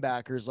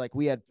linebackers. Like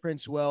we had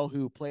Prince Well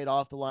who played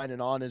off the line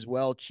and on as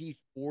well. Chief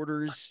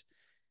Borders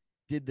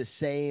did the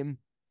same.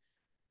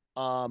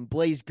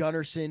 Blaze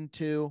Gunnerson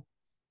too.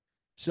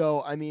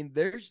 So I mean,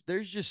 there's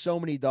just so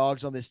many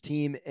dogs on this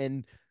team,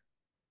 and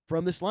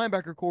from this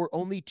linebacker core,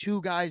 only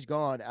 2 guys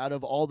gone out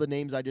of all the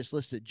names I just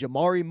listed.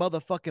 Jamari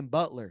motherfucking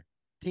Butler,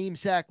 team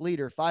sack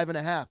leader,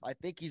 5.5. I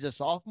think he's a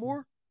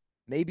sophomore,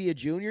 maybe a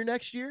junior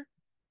next year.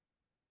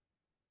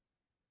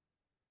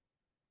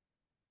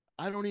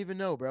 I don't even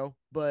know, bro,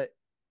 but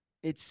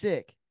it's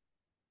sick.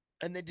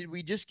 And then did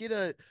we just get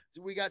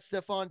we got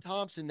Stephon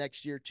Thompson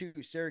next year too,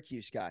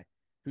 Syracuse guy,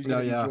 who's going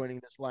Oh to be yeah, joining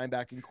this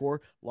linebacking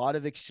core. A lot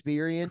of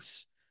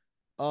experience.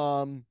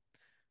 Um,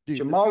 dude,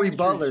 the Jamari future's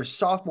Butler,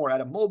 sophomore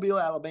out of Mobile,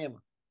 Alabama.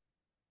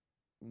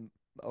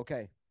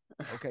 okay.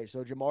 Okay,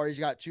 so Jamari's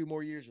got 2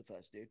 more years with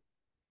us, dude.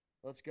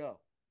 Let's go.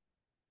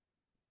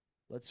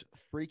 Let's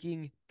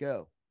freaking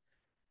go.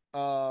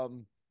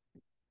 Um,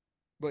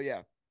 but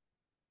yeah,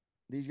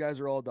 these guys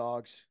are all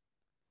dogs.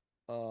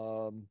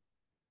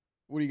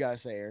 What do you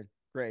guys say, Aaron?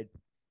 Grade.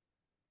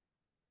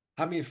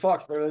 I mean,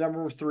 fuck, they're the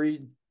number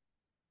 3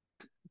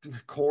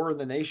 core in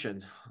the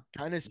nation.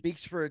 Kind of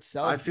speaks for I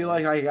itself, feel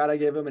man. like I gotta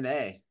give him an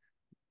A.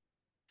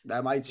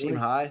 That might seem Really?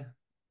 high.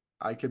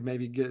 I could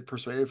maybe get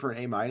persuaded for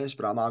an A minus,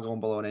 but I'm not going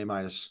below an A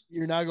minus.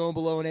 You're not going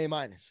below an A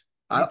minus.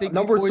 You I think these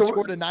number boys three,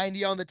 scored a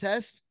 90 on the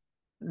test?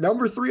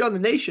 number 3 on the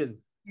nation.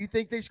 You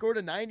think they scored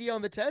a 90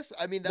 on the test?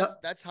 I mean, No,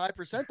 that's high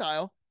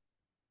percentile.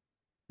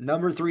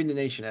 number 3 in the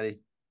nation,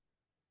 Eddie.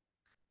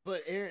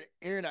 But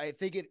Aaron, I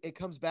think it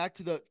comes back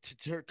to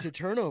to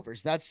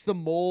turnovers. That's the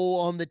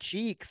mole on the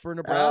cheek for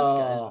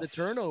Nebraska is Oh, the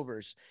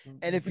turnovers.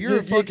 And if you're you,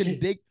 a fucking you,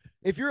 big,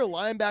 if you're a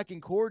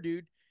linebacking core,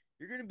 dude,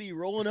 you're gonna be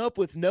rolling up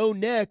with no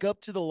neck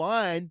up to the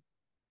line,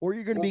 or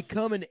you're gonna well, be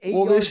coming eight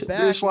well, yards this back,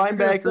 and you're gonna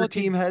linebacker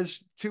fucking team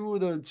has two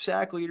of the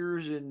sack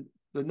leaders and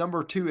the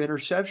number two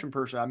interception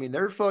person. I mean,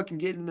 they're fucking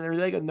getting there.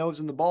 They got nose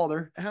in the ball.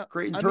 They're how,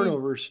 creating I mean,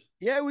 turnovers.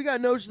 yeah, we got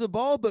nose to the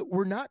ball, but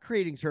we're not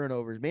creating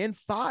turnovers, man.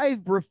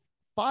 Five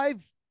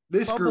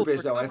This group fumbled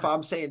is though. If recovered.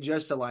 I'm saying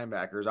just the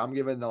linebackers, I'm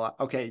giving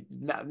okay.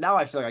 Now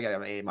I feel like I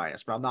got an A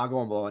minus, but I'm not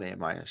going below an A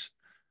minus.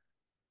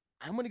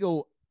 I'm gonna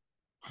go.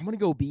 I'm gonna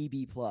go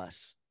B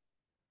plus,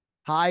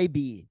 high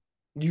B.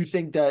 You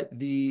think that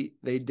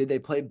they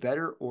play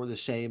better or the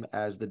same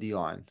as the D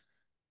line?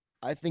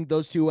 I think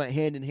those two went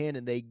hand in hand,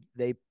 and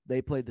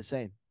they played the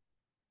same.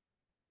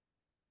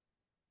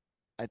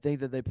 I think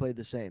that they played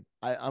the same.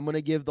 I'm going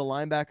to give the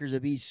linebackers a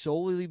B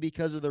solely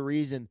because of the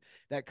reason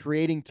that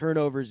creating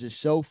turnovers is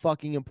so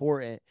fucking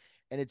important,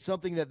 and it's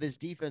something that this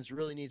defense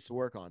really needs to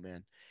work on,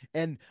 man.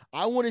 And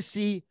I want to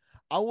see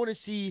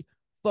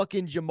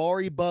fucking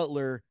Jamari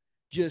Butler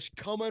just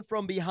coming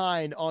from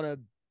behind on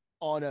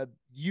a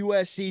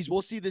USC's.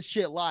 We'll see this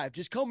shit live.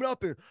 Just coming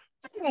up here,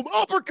 boom,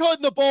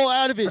 uppercutting the ball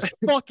out of his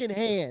fucking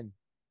hand.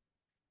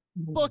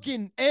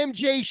 Fucking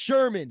MJ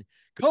Sherman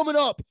coming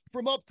up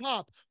from up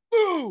top,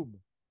 boom,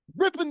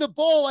 ripping the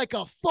ball like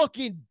a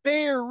fucking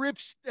bear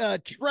rips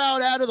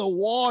trout out of the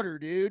water,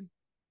 dude.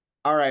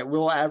 All right,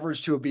 we'll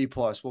average to a B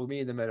plus. We'll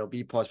meet in the middle.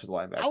 B plus for the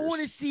I want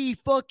linebackers. to see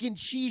fucking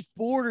Chief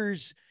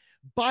Borders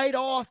bite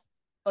off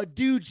a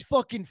dude's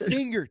fucking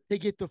finger to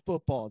get the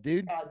football,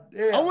 dude.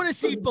 I want to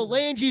see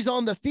phalanges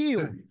on the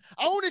field.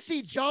 I want to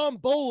see John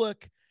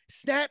Bullock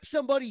snap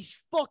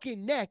somebody's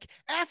fucking neck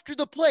after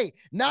the play,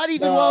 not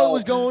even while it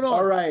was going All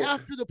on, right.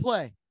 after the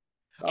play.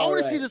 I All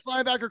want to see right. this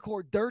linebacker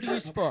core dirty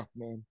as fuck,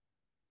 man.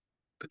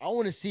 I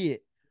want to see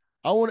it.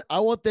 I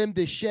want them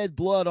to shed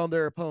blood on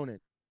their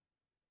opponent.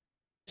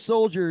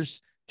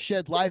 Soldiers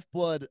shed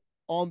lifeblood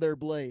on their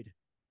blade.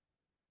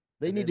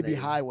 They And need then to be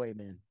they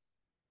highwaymen.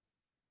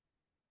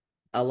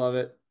 I love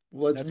it.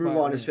 Let's That's move my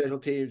on to rant. special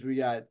teams. We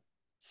got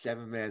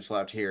 7 minutes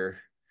left here.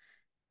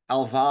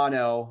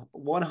 Alvano,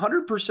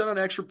 100% on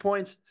extra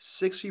points,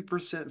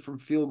 60% from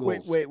field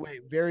goals. Wait.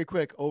 Very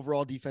quick.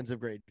 Overall defensive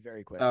grade.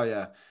 Very quick. Oh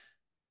yeah.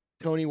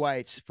 Tony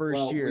White's first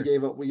Well, year.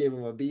 we gave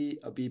him a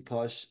B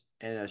plus,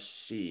 and a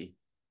C.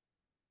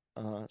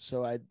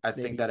 So I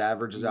think that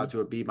averages out B, to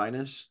a B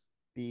minus.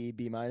 B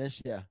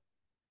minus. Yeah.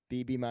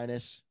 B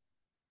minus.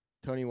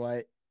 Tony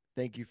White,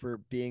 thank you for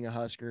being a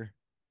Husker.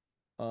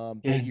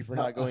 Thank you for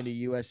not going to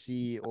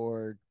USC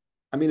or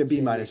I mean, a B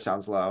San minus Diego.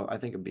 sounds low. I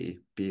think a B.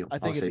 B. I I'll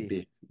think a say B.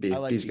 B. B. I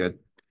like B's B. good.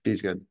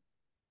 B's good.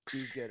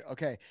 B's good.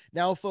 Okay.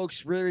 Now,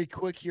 folks, really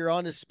quick here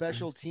on to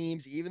special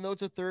teams. Even though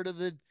it's a third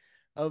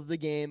of the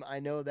game, I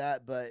know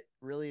that, but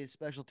really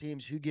special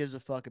teams, who gives a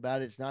fuck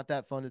about it? It's not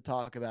that fun to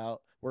talk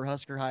about. We're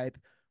Husker hype.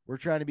 We're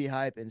trying to be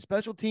hype. And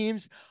special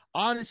teams,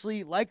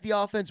 honestly, like the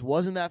offense,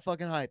 wasn't that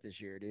fucking hype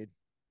this year, dude.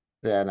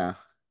 Yeah, no.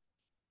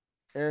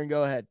 Aaron,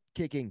 go ahead.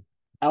 Kicking.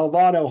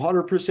 Alvano,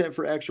 100%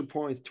 for extra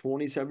points,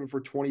 27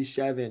 for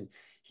 27.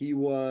 He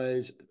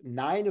was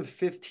 9 of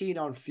 15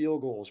 on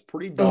field goals.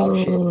 Pretty dog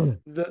shit.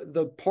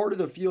 The part of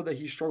the field that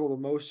he struggled the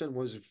most in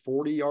was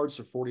 40 yards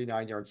to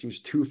 49 yards. He was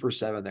 2 for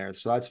 7 there.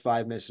 So that's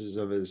 5 misses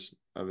of his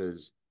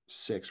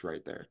 6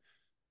 right there.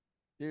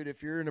 Dude,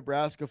 if you're a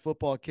Nebraska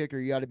football kicker,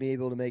 you got to be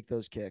able to make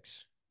those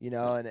kicks,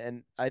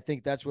 and I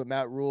think that's what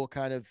Matt Rule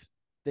kind of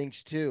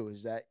thinks too,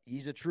 is that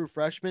he's a true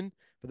freshman,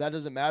 but that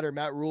doesn't matter.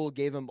 Matt Rule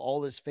gave him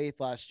all this faith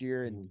last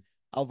year, and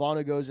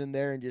Alvano goes in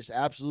there and just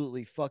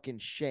absolutely fucking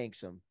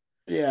shanks him.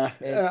 Yeah,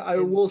 I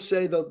And will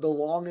say the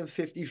long of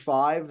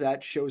 55,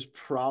 that shows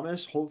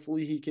promise.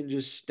 Hopefully he can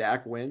just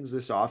stack wins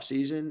this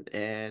offseason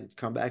and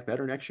come back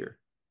better next year.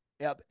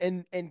 yep,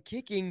 and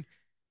kicking,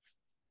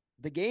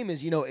 the game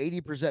is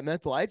 80%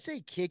 mental. I'd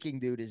say kicking,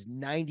 dude, is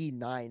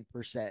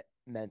 99%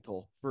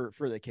 mental for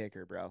the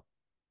kicker, bro.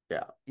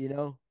 Yeah.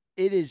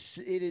 That's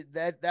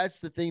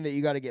the thing that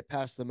you got to get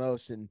past the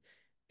most. And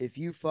if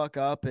you fuck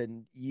up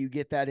and you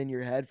get that in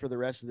your head for the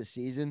rest of the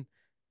season,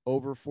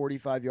 over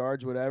 45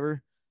 yards,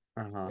 whatever,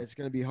 it's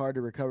going to be hard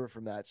to recover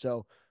from that.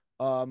 So,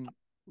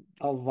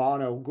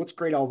 Alvano, let's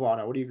grade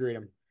Alvano. What do you grade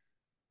him?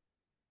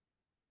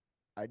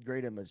 I'd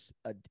grade him as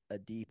a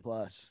D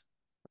plus.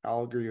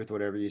 I'll agree with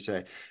whatever you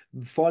say.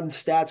 Fun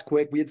stats,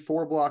 quick. We had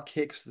 4 block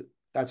kicks.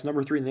 That's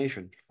number 3 in the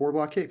nation. 4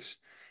 block kicks.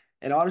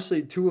 And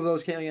honestly, 2 of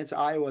those came against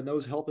Iowa, and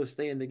those helped us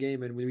stay in the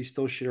game, and we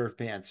still shit our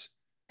pants.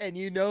 And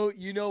you know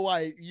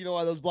why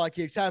those block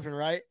kicks happen,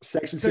 right?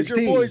 Section Because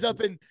 16. your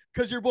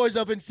boys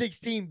up in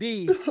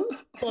 16B,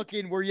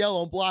 fucking were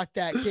yelling block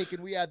that kick,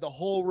 and we had the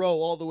whole row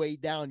all the way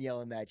down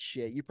yelling that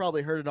shit. You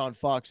probably heard it on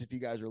Fox if you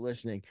guys were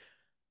listening.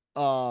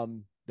 That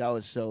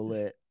was so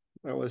lit.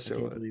 That was so I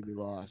can't lit. believe we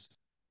lost.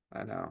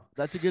 I know.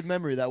 That's a good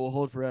memory that will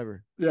hold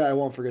forever. Yeah, I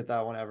won't forget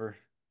that one ever.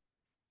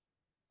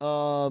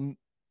 Four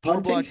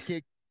Punting? block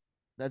kick.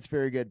 That's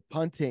very good.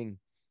 Punting.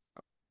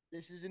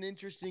 This is an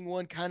interesting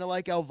one, kind of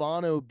like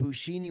Alvano.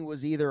 Buschini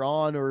was either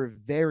on or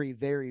very,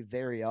 very,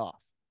 very off,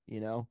 you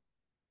know?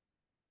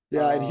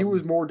 Yeah, and he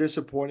was Um, more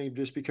disappointing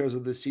just because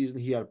of the season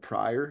he had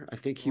prior. I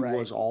think he right,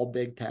 was all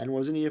Big Ten,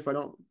 wasn't he? If I'm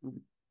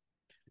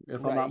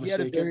right. not He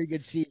had a mistaken. very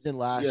good season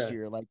last Yeah.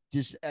 year. Like,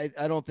 just I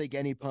don't think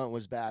any punt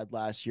was bad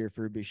last year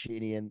for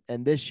Buschini,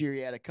 and this year he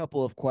had a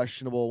couple of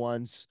questionable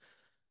ones.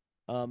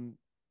 Um,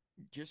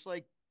 just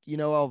like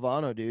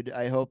Alvano, dude.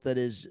 I hope that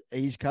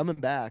he's coming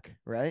back,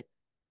 right?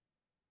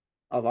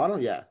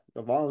 Alvano, yeah.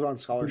 Alvano's on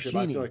scholarship.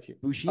 I feel Buschini, like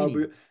oh,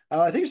 Buschini.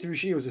 I think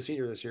Buschini was a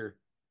senior this year.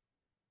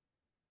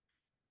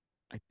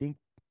 I think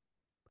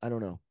I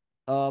don't know.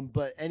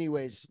 But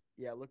anyways,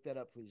 yeah, look that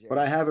up, please, But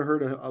Aaron. I haven't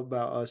heard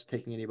about us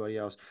taking anybody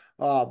else.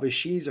 But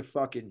she's a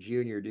fucking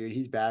junior, dude.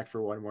 He's back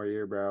for one more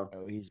year, bro.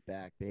 Oh, he's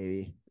back,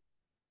 baby.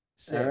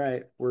 All Sick.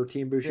 right, we're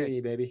Team Sick.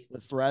 Buschini, baby.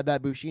 Let's ride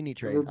that Buschini We're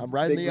train. I'm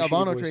riding big the Buschini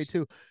Albano train boys.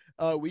 too.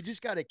 We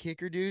just got a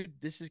kicker, dude.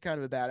 This is kind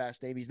of a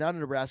badass name. He's not a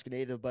Nebraska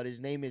native, but his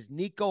name is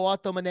Nico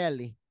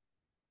Ottomanelli.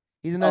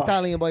 He's an Oh,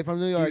 Italian boy from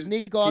New York. he's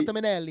Nico he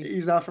Ottomanelli.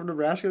 he's not from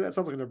Nebraska. That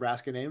sounds like a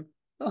Nebraska name.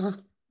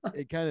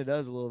 It kind of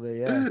does a little bit,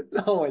 yeah.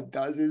 No, it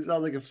does. It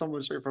sounds like if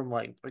someone's straight from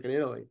like fucking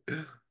Italy.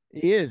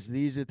 He is.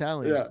 He's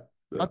Italian. Yeah.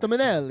 Yeah.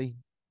 Ottomanelli.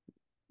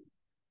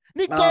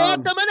 Nico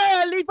Um,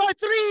 Ottomanelli for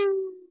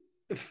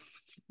three.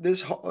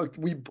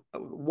 we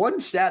one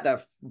stat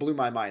that blew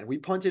my mind. We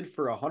punted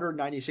for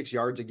 196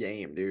 yards a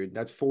game, dude.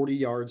 That's 40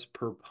 yards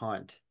per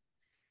punt.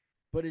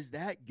 But is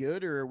that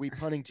good, or are we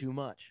punting too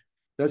much?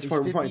 That's Is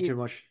probably 50? too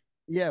much.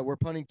 Yeah, we're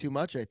punting too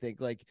much, I think.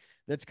 Like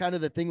that's kind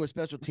of the thing with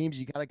special teams.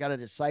 You gotta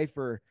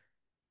decipher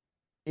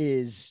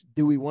is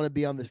do we want to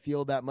be on the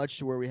field that much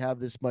to where we have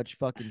this much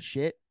fucking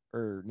shit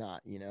or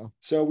not, you know?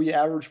 So we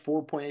average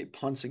 4.8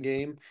 punts a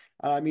game.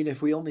 I mean,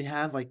 if we only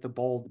have like the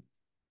ball,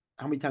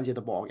 how many times you have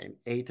the ball game?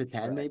 8 to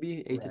 10, Right.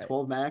 maybe 8 to Right.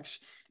 12 max.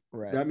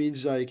 Right. That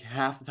means like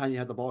half the time you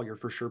have the ball, you're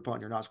for sure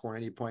punting. You're not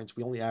scoring any points.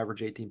 We only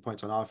average 18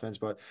 points on offense,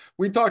 but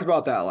we talked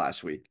about that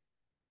last week.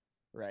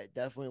 Right.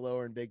 Definitely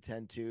lower in Big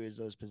Ten too is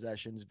those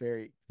possessions.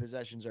 Very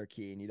possessions are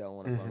key and you don't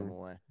want to run them Mhm.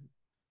 away.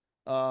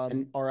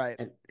 And All right.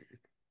 and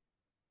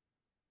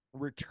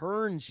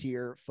Returns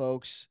here,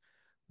 folks.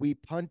 We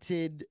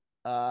punted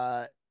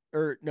or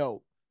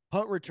no,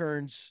 punt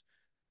returns.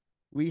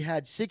 We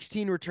had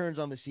 16 returns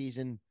on the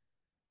season,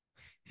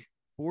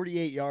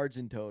 48 yards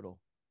in total.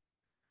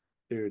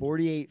 dude,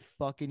 48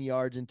 fucking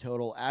yards in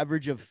total.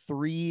 Average of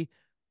 3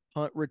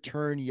 punt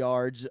return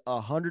yards,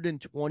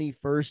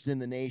 121st in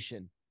the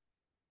nation.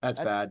 that's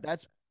That's bad.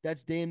 that's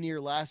that's damn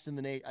near last in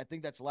the nation. I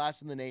think that's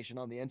last in the nation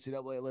on the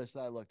NCAA list that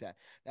I looked at.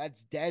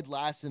 That's dead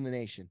last in the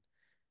nation.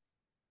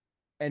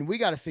 And we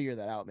got to figure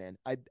that out, man.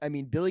 I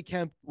mean, Billy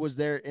Kemp was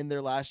there in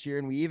there last year,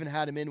 and we even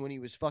had him in when he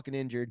was fucking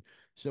injured,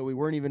 so we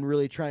weren't even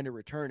really trying to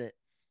return it.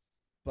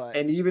 But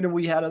And even if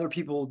we had other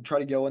people try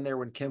to go in there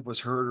when Kemp was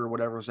hurt or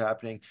whatever was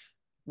happening,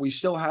 we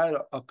still had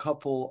a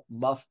couple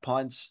muff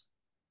punts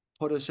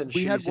put us in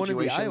we shitty had one in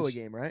the Iowa situations.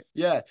 game, right?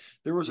 Yeah,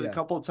 there was a Yeah,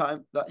 couple of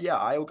times. Yeah,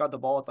 Iowa got the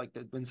ball at like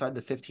inside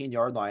the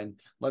 15-yard line.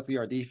 Luckily,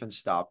 our defense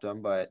stopped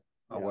them. But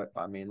yeah. what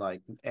I mean,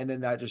 like, and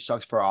then that just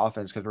sucks for our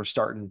offense because we're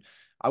starting.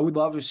 I would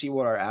love to see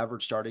what our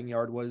average starting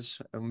yard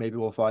was, and maybe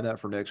we'll find that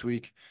for next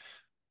week.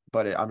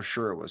 But I'm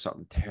sure it was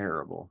something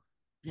terrible.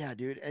 Yeah,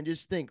 dude. And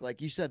just think,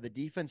 like you said, the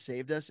defense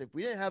saved us. If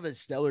we didn't have a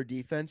stellar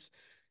defense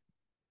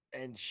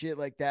and shit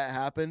like that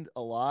happened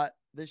a lot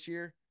this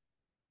year,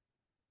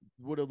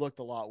 would have looked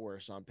a lot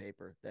worse on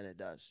paper than it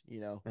does, you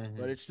know. But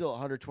Mhm. it's still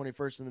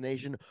 121st in the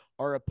nation.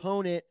 Our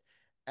opponent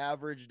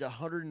averaged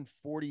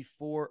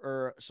 144,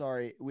 or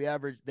sorry,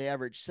 they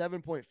averaged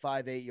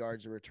 7.58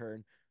 yards a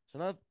return. So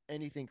not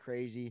anything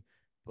crazy,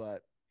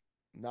 but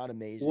not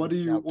amazing. Now What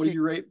do kick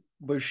you rate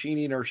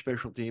Bushini and our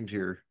special teams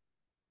here?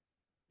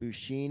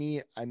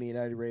 Buschini, I mean,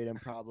 I'd rate him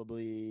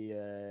probably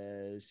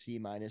C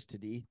minus to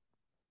D.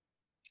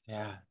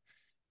 Yeah.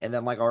 And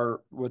then like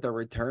our with our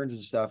returns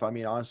and stuff, I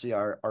mean, honestly,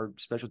 our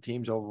special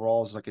teams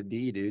overall is like a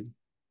D, dude.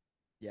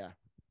 Yeah,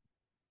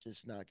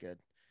 just not good.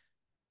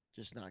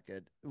 Just not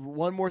good.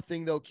 One more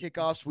thing though,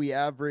 kickoffs, we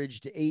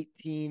averaged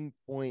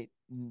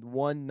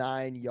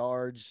 18.19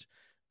 yards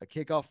a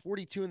kickoff,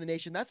 42 in the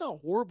nation. That's not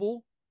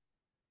horrible.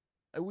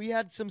 We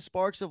had some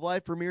sparks of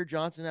life. Ramir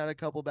Johnson had a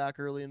couple back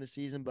early in the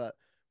season, but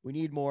we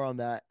need more on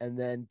that. And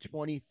then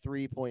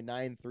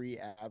 23.93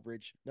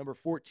 average, number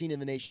 14 in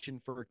the nation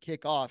for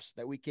kickoffs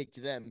that we kick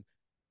to them.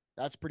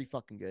 That's pretty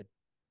fucking good.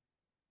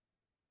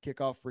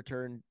 Kickoff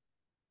return,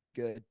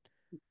 good.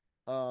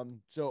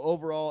 So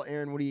overall,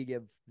 Aaron, what do you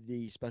give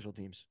the special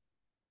teams?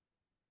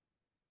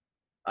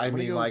 I I'm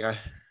gonna mean, go like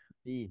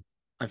D.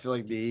 I feel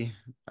like D. D.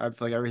 I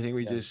feel like everything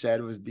we Yeah, just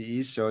said was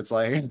D, so it's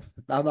like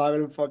I'm not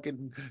gonna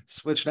fucking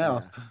switch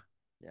now.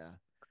 yeah, yeah.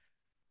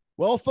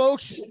 Well,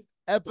 folks,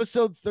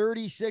 episode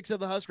 36 of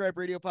the Husker Hype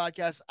Radio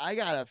Podcast. I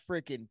gotta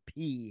freaking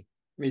pee.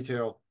 Me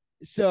too.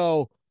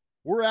 So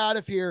we're out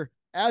of here.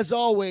 As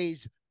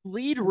always,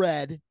 bleed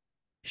red,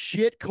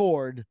 shit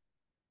cord,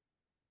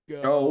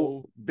 Go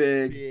go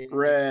big big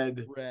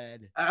red.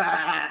 red. Ah!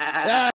 Ah,